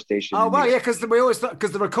power station. Oh, well, yeah, because the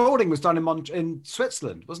recording was done in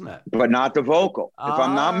Switzerland, wasn't it? But not the vocal. If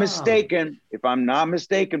I'm not mistaken,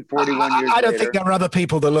 41 years I don't think there are other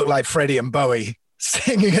people that look like Freddie and Bowie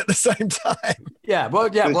singing at the same time. Yeah,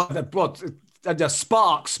 the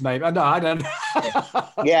Sparks, maybe. No, I don't.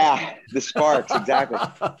 Yeah, the Sparks, exactly.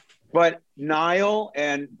 But Niall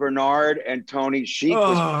and Bernard and Tony, Chic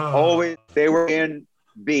was always, they were in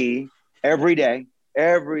B every day.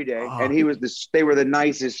 And they were the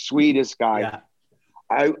nicest, sweetest guy. Yeah.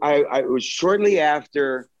 I was shortly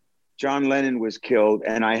after John Lennon was killed,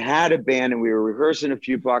 and I had a band, and we were rehearsing a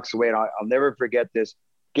few blocks away, and I'll never forget this,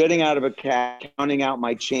 getting out of a cab, counting out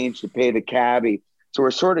my change to pay the cabbie. So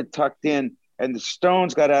we're sort of tucked in, and the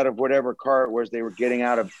Stones got out of whatever car it was they were getting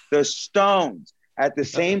out of. The Stones, at the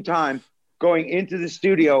same time, going into the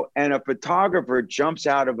studio, and a photographer jumps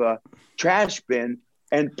out of a trash bin,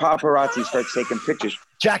 and paparazzi starts taking pictures.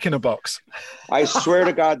 Jack in the Box. I swear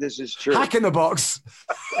to God, this is true. Jack in the Box.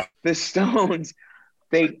 The Stones,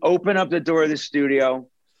 they open up the door of the studio.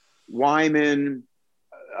 Wyman,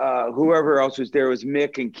 whoever else was there, was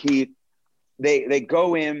Mick and Keith. They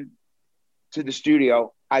go in to the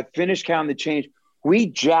studio. I finish counting the change. We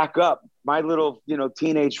jack up, my little,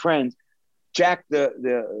 teenage friends, jack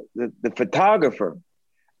the photographer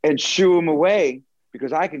and shoo him away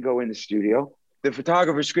because I can go in the studio. The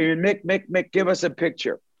photographer screaming, Mick, give us a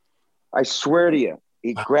picture. I swear to you,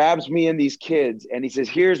 he grabs me and these kids and he says,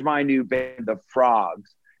 here's my new band, The Frogs.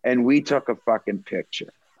 And we took a fucking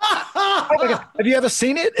picture. Oh my God. Have you ever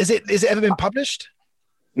seen it? Is it ever been published?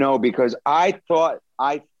 No, because I thought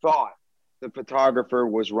the photographer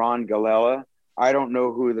was Ron Galella. I don't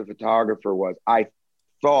know who the photographer was. I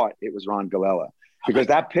thought it was Ron Galella because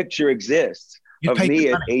that picture exists of me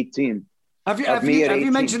at 18. Have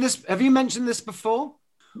you mentioned this? Have you mentioned this before?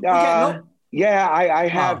 Yeah, I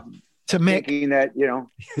have. To Mick, thinking that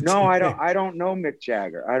no, I don't know Mick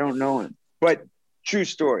Jagger. I don't know him. But true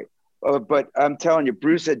story. But I'm telling you,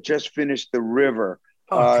 Bruce had just finished The River,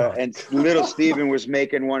 and Little Steven was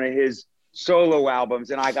making one of his solo albums,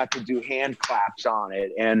 and I got to do hand claps on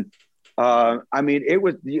it. And I mean, it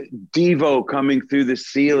was Devo coming through the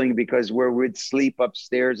ceiling because where we'd sleep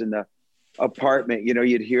upstairs in the apartment,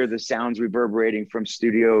 you'd hear the sounds reverberating from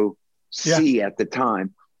Studio C at the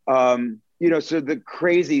time. So the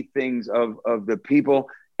crazy things of the people,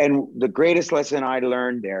 and the greatest lesson I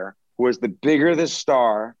learned there was the bigger the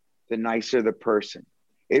star, the nicer the person.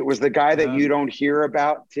 It was the guy that you don't hear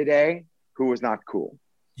about today who was not cool.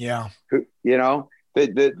 Yeah.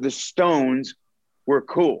 The Stones were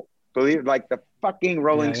cool. Believe like the fucking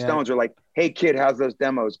Rolling Stones are like, hey kid, how's those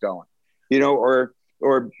demos going?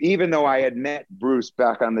 Or even though I had met Bruce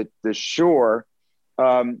back on the shore,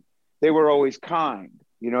 they were always kind.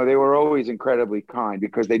 They were always incredibly kind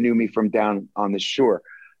because they knew me from down on the shore.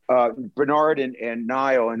 Bernard and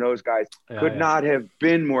Niall and those guys could not have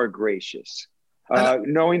been more gracious,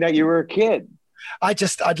 knowing that you were a kid.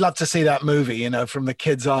 I'd love to see that movie, from the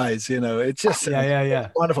kids' eyes. It's just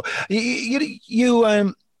wonderful.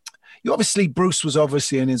 You obviously, Bruce was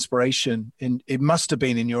obviously an inspiration. It must have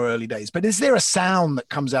been in your early days. But is there a sound that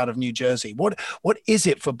comes out of New Jersey? What is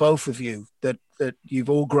it for both of you that you've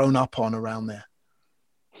all grown up on around there?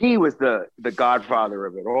 He was the godfather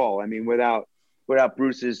of it all. I mean, without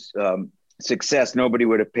Bruce's success, nobody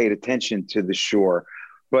would have paid attention to the shore.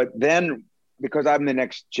 But then, because I'm the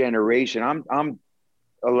next generation, I'm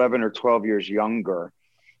 11 or 12 years younger.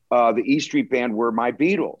 The E Street Band were my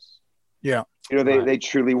Beatles. Yeah. They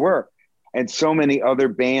truly were. And so many other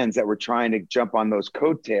bands that were trying to jump on those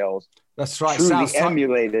coattails. That's right. Truly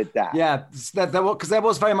emulated that. Yeah, because there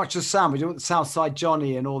was very much a sound. We did Southside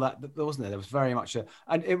Johnny and all that, wasn't there? There was very much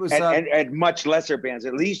and it was and much lesser bands.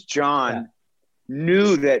 At least John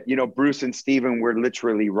knew that Bruce and Steven were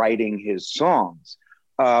literally writing his songs.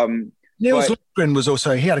 Nils Lofgren was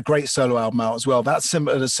also, he had a great solo album out as well. That's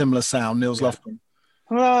a similar sound. Nils Lofgren.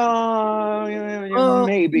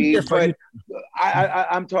 Maybe, but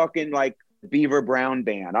I'm talking like Beaver Brown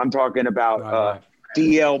Band. I'm talking about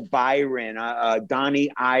D.L. Byron,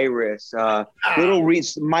 Donnie Iris, Little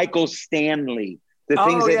Reese, Michael Stanley. The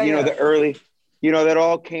things that the early, that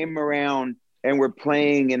all came around and were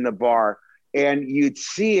playing in the bar, and you'd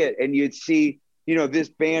see it, and you'd see this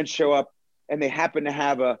band show up, and they happen to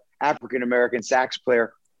have a African American sax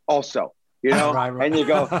player also. And you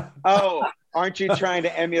go, oh. Aren't you trying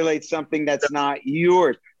to emulate something that's not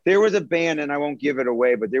yours? There was a band, and I won't give it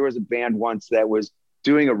away, but there was a band once that was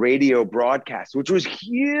doing a radio broadcast, which was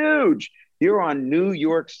huge. You're on New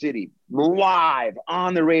York City, live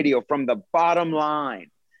on the radio from the bottom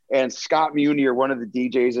line. And Scott Munier, one of the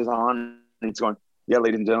DJs, is on, and he's going, yeah,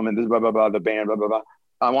 ladies and gentlemen, this is blah, blah, blah, the band, blah, blah, blah.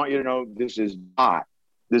 I want you to know this is not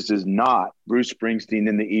Bruce Springsteen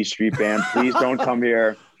in the E Street Band. Please don't come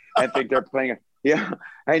here and think they're playing. Yeah.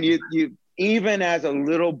 And you even as a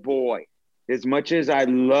little boy, as much as I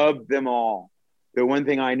loved them all, the one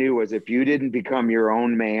thing I knew was if you didn't become your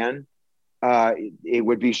own man, it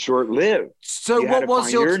would be short-lived. So you what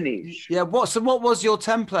was your niche? Yeah, what was your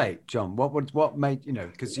template, John? What made,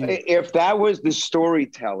 because if that was the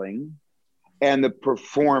storytelling and the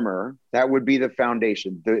performer, that would be the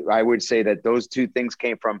foundation. I would say that those two things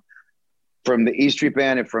came from the E Street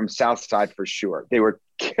Band and from Southside for sure. They were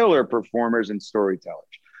killer performers and storytellers.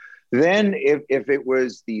 Then if it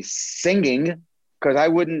was the singing, because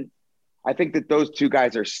I think that those two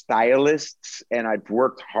guys are stylists, and I've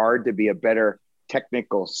worked hard to be a better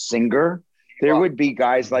technical singer. There would be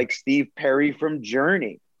guys like Steve Perry from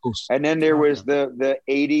Journey. And then there was the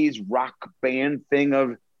 80s rock band thing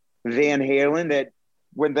of Van Halen, that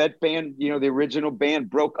when that band, the original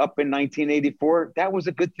band broke up in 1984, that was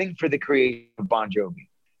a good thing for the creation of Bon Jovi.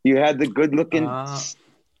 You had the good-looking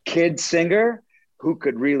kid singer who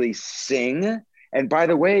could really sing. And by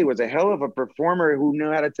the way, was a hell of a performer who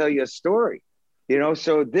knew how to tell you a story,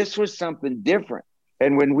 so this was something different.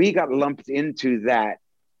 And when we got lumped into that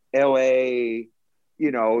LA,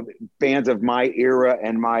 bands of my era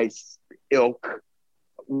and my ilk,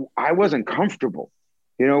 I wasn't comfortable.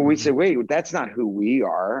 We said, wait, that's not who we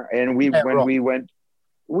are. And it's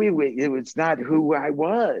not who I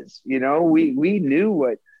was, we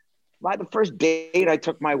knew the first date I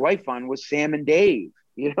took my wife on was Sam and Dave.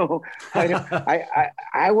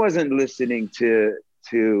 I wasn't listening to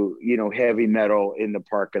heavy metal in the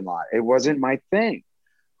parking lot. It wasn't my thing.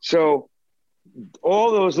 So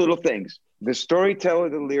all those little things, the storyteller,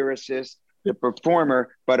 the lyricist, the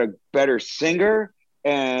performer, but a better singer,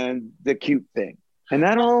 and the cute thing. And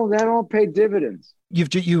that all paid dividends. You've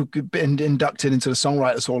been inducted into the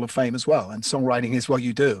Songwriters Hall of Fame as well, and songwriting is what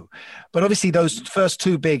you do. But obviously those first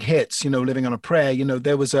two big hits, Living on a Prayer,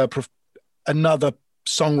 there was another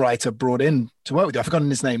songwriter brought in to work with you. I've forgotten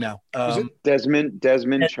his name now. Was it Desmond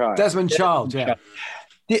Child? Desmond Child, yeah.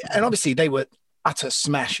 And obviously they were utter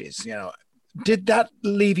smashes, Did that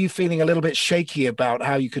leave you feeling a little bit shaky about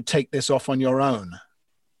how you could take this off on your own?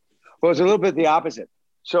 Well, it's a little bit the opposite.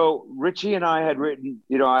 So Richie and I had written,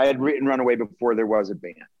 I had written Runaway before there was a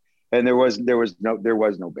band, and there was no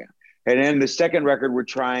band. And then the second record, we're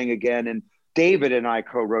trying again. And David and I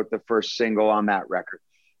co-wrote the first single on that record.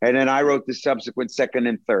 And then I wrote the subsequent second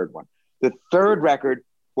and third one. The third record,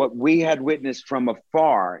 what we had witnessed from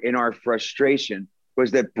afar in our frustration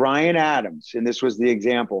was that Bryan Adams, and this was the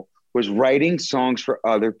example, was writing songs for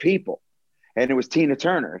other people. And it was Tina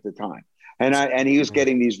Turner at the time. And he was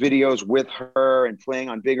getting these videos with her and playing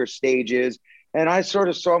on bigger stages. And I sort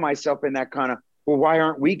of saw myself in that kind of, well, why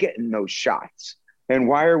aren't we getting those shots? And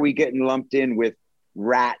why are we getting lumped in with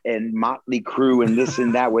Rat and Motley Crue and this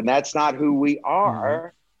and that when that's not who we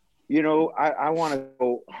are? I want to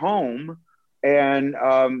go home. And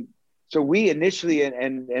so we initially,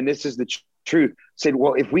 and this is the truth, said,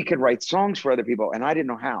 well, if we could write songs for other people, and I didn't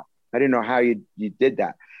know how. I didn't know how you did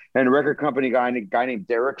that. And a record company guy named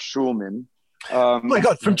Derek Schulman. Oh my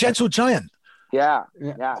God, from Gentle Giant. Yeah,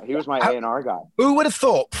 he was my A&R guy. Who would have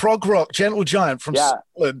thought prog rock Gentle Giant from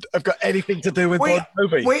Scotland have got anything to do with Bon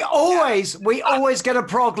Jovi? We always get a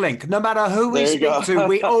prog link, no matter who we speak to.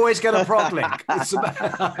 We always get a prog link. Love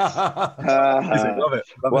it.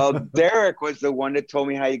 Well, Derek was the one that told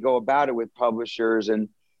me how you go about it with publishers and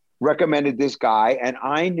recommended this guy. And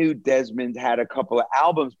I knew Desmond had a couple of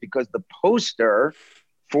albums because the poster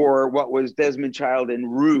for what was Desmond Child and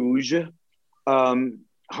Rouge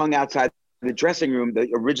hung outside the dressing room, the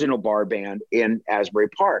original bar band in Asbury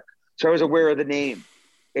Park. So I was aware of the name.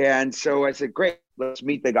 And so I said, great, let's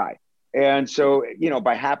meet the guy. And so,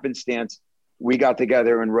 by happenstance, we got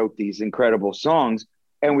together and wrote these incredible songs.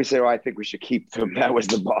 And we said, I think we should keep them. That was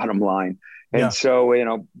the bottom line. And so,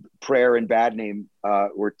 Prayer and Bad Name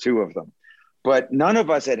were two of them. But none of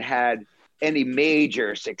us had any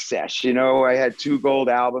major success. I had 2 gold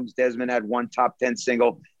albums. Desmond had 1 top 10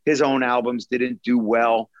 single. His own albums didn't do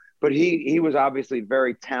well. But he was obviously a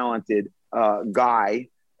very talented guy,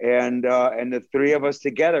 and the three of us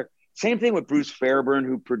together. Same thing with Bruce Fairburn,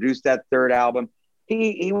 who produced that third album.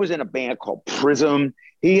 He was in a band called Prism.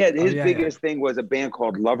 He had his biggest thing was a band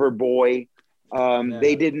called Loverboy.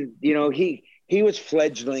 They didn't, he was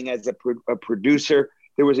fledgling as a producer.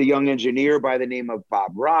 There was a young engineer by the name of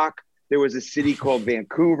Bob Rock. There was a city called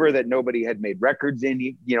Vancouver that nobody had made records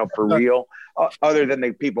in, for real, other than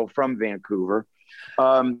the people from Vancouver.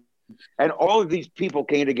 And all of these people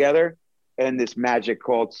came together and this magic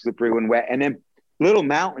called Slippery When Wet. And then Little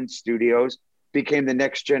Mountain Studios became the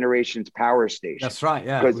next generation's power station. That's right.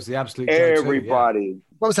 Yeah. It was the absolute everybody. Yeah.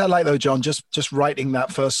 What was that like though, John? Just writing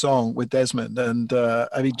that first song with Desmond. And do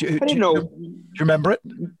you remember it?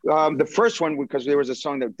 The first one, because there was a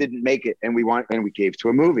song that didn't make it and we gave to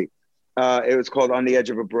a movie. It was called On the Edge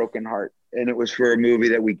of a Broken Heart. and it was for a movie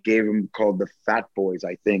that we gave him called The Fat Boys,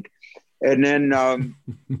 I think. And then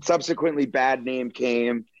subsequently Bad Name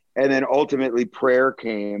came, and then ultimately Prayer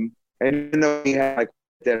came. And then we had like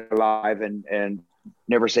Dead Alive and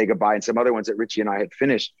Never Say Goodbye and some other ones that Richie and I had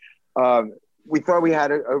finished. We thought we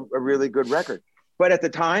had a really good record. But at the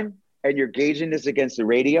time, and you're gauging this against the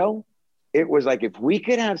radio, it was like, if we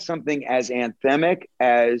could have something as anthemic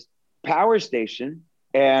as Power Station,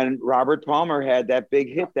 and Robert Palmer had that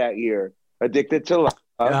big hit that year, Addicted to Love.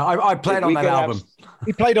 Yeah, I played on that album.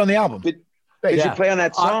 He played on the album. Did you play on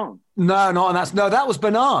that song? No, not on that. No, that was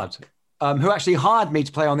Bernard, who actually hired me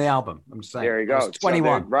to play on the album. I'm just saying. There you go. I was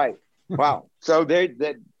 21. So right. Wow. So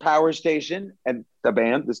that Power Station and the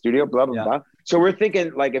band, the studio, blah, blah, blah. So we're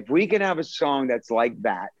thinking, like, if we can have a song that's like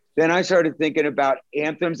that, then I started thinking about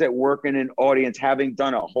anthems that work in an audience, having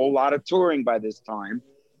done a whole lot of touring by this time.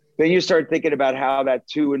 Then you start thinking about how that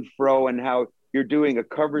to and fro, and how you're doing a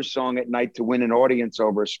cover song at night to win an audience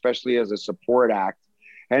over, especially as a support act.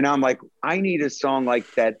 And I'm like, I need a song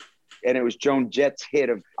like that. And it was Joan Jett's hit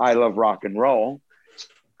of I Love Rock and Roll.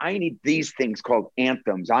 I need these things called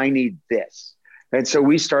anthems. I need this. And so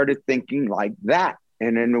we started thinking like that.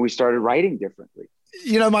 And then we started writing differently.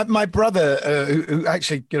 You know, my brother, who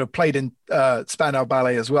actually, you know, played in Spandau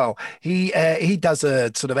Ballet as well, he does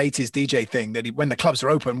a sort of 80s DJ thing that when the clubs are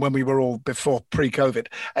open, when we were all before pre-COVID,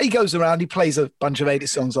 he goes around, he plays a bunch of 80s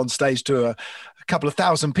songs on stage to a couple of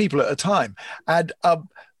thousand people at a time. And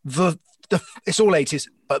it's all 80s,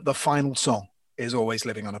 but the final song is always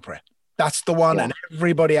Living on a Prayer. That's the one, and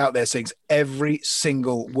everybody out there sings every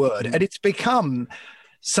single word. And it's become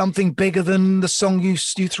something bigger than the song you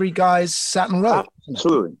three guys sat and wrote.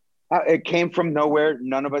 Absolutely. It came from nowhere.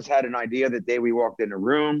 None of us had an idea the day we walked in the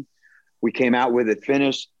room. We came out with it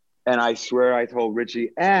finished. And I swear I told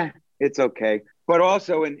Richie, it's okay. But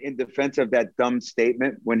also in defense of that dumb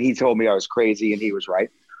statement, when he told me I was crazy and he was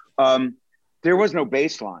right, there was no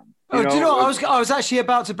bass line. Do you know what I was actually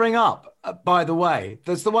about to bring up, by the way?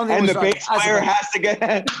 There's the one thing. And the bass player has to get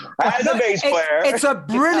as a bass player. It's a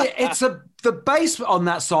brilliant. The bass on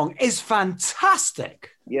that song is fantastic.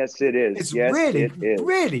 Yes, it is. It's really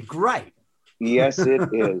really great. Yes, it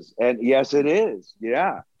is. And yes, it is.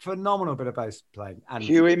 Yeah. Phenomenal bit of bass playing. And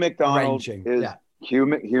Huey McDonald arranging.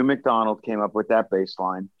 Hugh McDonald came up with that bass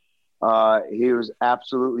line. He was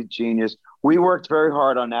absolutely genius. We worked very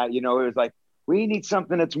hard on that. You know, it was like, we need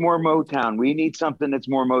something that's more Motown. We need something that's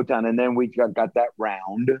more Motown. And then we got that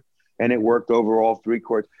round, and it worked over all three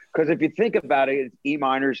chords. Because if you think about it, it's E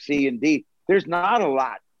minor, C, and D. There's not a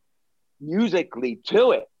lot musically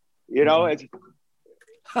to it. You know, it's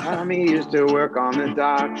Tommy used to work on the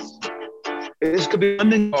docks. This could be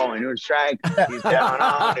London calling. It was Shank. He's down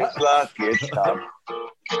on his luck. It's tough.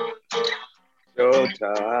 So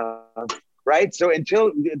tough. Right? So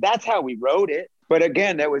that's how we wrote it. But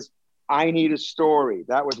again, that was, I need a story.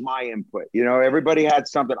 That was my input. You know, everybody had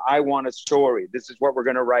something. I want a story. This is what we're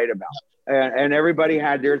going to write about. And everybody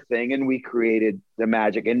had their thing, and we created the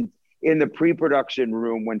magic. And in the pre-production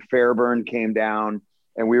room, when Fairburn came down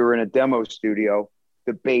and we were in a demo studio,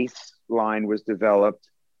 the bass line was developed.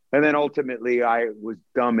 And then ultimately I was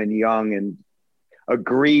dumb and young and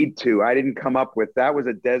agreed to. I didn't come up with, that was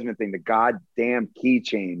a Desmond thing, the goddamn key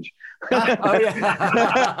change. Oh,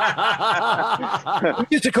 yeah.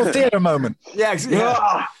 Musical theater moment.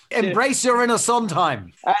 Yeah. Embrace your inner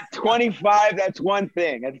Sondheim. At 25, that's one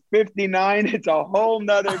thing. At 59, it's a whole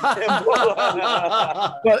nother symbol.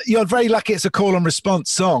 Well, you're very lucky it's a call and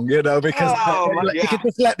response song, you know, because you can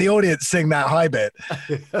just let the audience sing that high bit.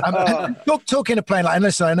 Talking of playing, and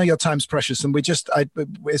listen, I know your time's precious, and we're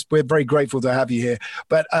very grateful to have you here.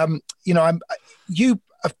 But, you know, you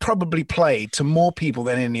have probably played to more people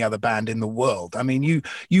than any other band in the world. I mean,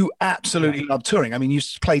 you absolutely love touring. I mean, you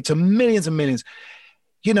played to millions and millions.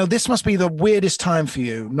 You know, this must be the weirdest time for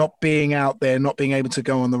you, not being out there, not being able to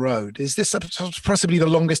go on the road. Is this possibly the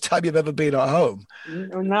longest time you've ever been at home?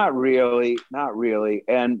 No, not really.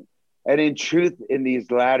 And in truth, in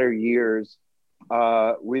these latter years,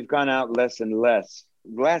 we've gone out less and less.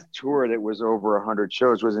 The last tour that was over 100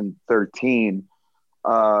 shows was in 2013.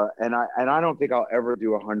 And I don't think I'll ever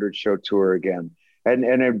do 100-show tour again. And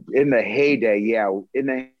in the heyday,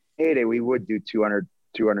 we would do 200,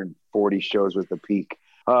 240 shows was the peak.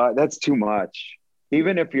 That's too much.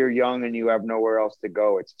 Even if you're young and you have nowhere else to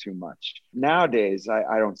go, it's too much. Nowadays,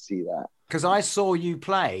 I don't see that. Because I saw you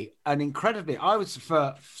play certainly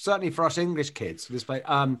for us English kids,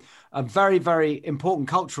 a very, very important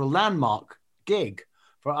cultural landmark gig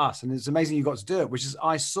for us. And it's amazing you got to do it, which is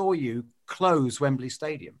I saw you close Wembley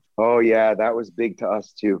Stadium. Oh, yeah, that was big to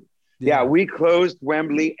us too. Yeah, we closed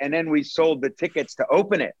Wembley and then we sold the tickets to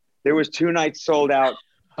open it. There was 2 nights sold out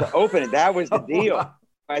to open it. That was the deal.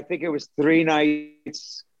 I think it was 3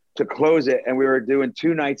 nights to close it, and we were doing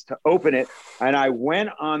 2 nights to open it. And I went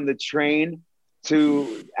on the train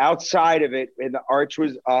to outside of it, and the arch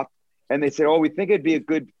was up. And they said, "Oh, we think it'd be a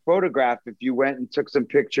good photograph if you went and took some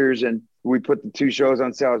pictures." And we put the 2 shows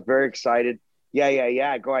on sale. I was very excited. Yeah.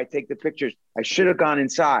 I take the pictures. I should have gone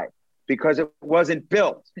inside because it wasn't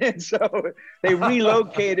built. And so they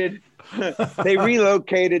relocated. They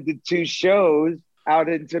relocated the 2 shows out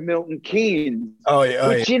into Milton Keynes,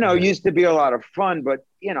 which used to be a lot of fun, but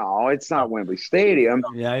it's not Wembley Stadium.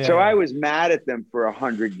 So I was mad at them for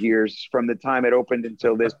 100 years from the time it opened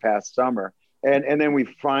until this past summer. And then we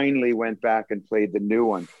finally went back and played the new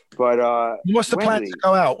one. But what's the plan to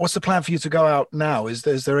go out? What's the plan for you to go out now? Is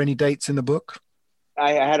there any dates in the book?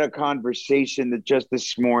 I had a conversation just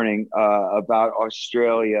this morning about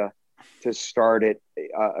Australia to start it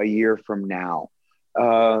a year from now.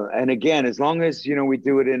 And again, as long as we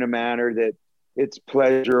do it in a manner that it's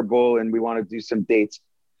pleasurable, and we want to do some dates,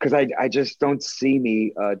 because I just don't see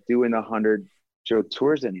me doing the 100 show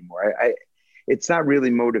tours anymore. It's not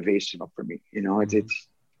really motivational for me. It's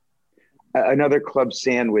another club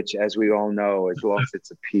sandwich, as we all know, has lost its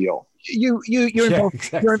appeal. You're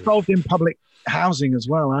involved in public housing as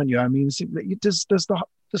well, aren't you? I mean, does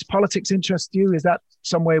politics interest you? Is that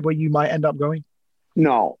somewhere where you might end up going?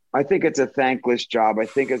 No, I think it's a thankless job. I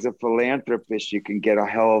think as a philanthropist, you can get a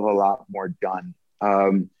hell of a lot more done.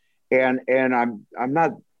 And I'm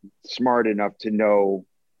not smart enough to know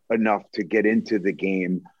enough to get into the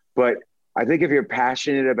game, but I think if you're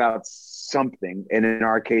passionate about something, and in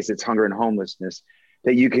our case, it's hunger and homelessness,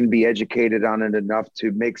 that you can be educated on it enough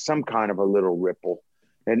to make some kind of a little ripple.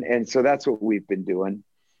 And so that's what we've been doing.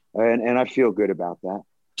 And I feel good about that.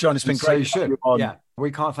 John, it's been So great. you should. Yeah,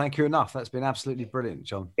 we can't thank you enough. That's been absolutely brilliant,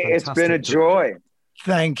 John. It's been a joy.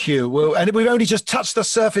 Thank you. Well, and we've only just touched the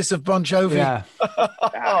surface of Bon Jovi. Yeah.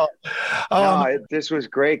 This was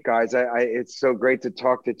great, guys. It's so great to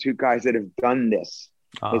talk to 2 guys that have done this.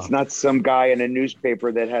 It's not some guy in a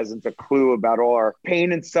newspaper that hasn't a clue about all our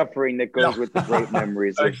pain and suffering that goes with the great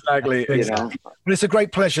memories. Exactly. But it's a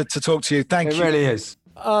great pleasure to talk to you. Thank you. It really is.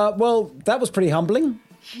 Well, that was pretty humbling.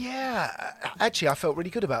 Yeah, actually, I felt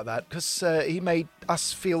really good about that because he made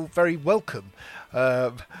us feel very welcome.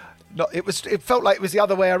 It felt like it was the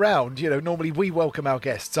other way around. Normally we welcome our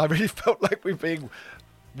guests. I really felt like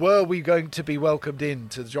were we going to be welcomed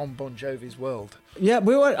into John Bon Jovi's world? Yeah,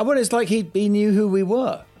 we were. Well, it's like he knew who we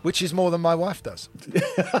were, which is more than my wife does.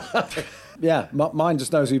 Yeah, mine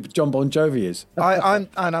just knows who John Bon Jovi is.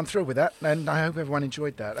 I'm thrilled with that, and I hope everyone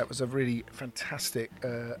enjoyed that. That was a really fantastic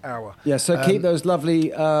hour. Yeah, so keep those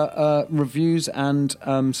lovely reviews and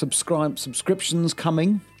subscriptions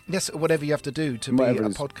coming. Yes, whatever you have to do to be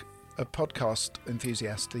a podcast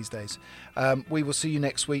enthusiast these days. We will see you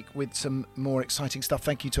next week with some more exciting stuff.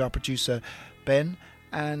 Thank you to our producer, Ben,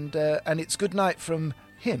 and it's good night from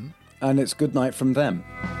him. And it's good night from them.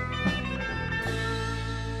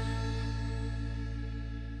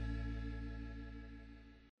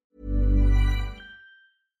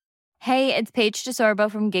 Hey, it's Paige DeSorbo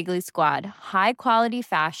from Giggly Squad. High quality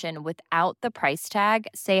fashion without the price tag.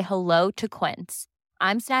 Say hello to Quince.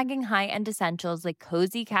 I'm snagging high-end essentials like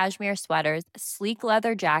cozy cashmere sweaters, sleek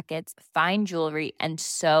leather jackets, fine jewelry, and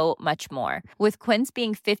so much more. With Quince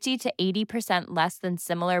being 50 to 80% less than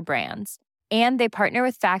similar brands. And they partner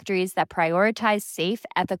with factories that prioritize safe,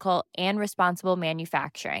 ethical, and responsible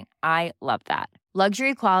manufacturing. I love that.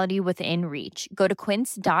 Luxury quality within reach. Go to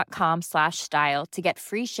quince.com/style to get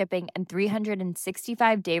free shipping and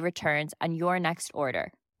 365-day returns on your next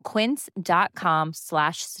order.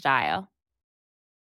 Quince.com/style.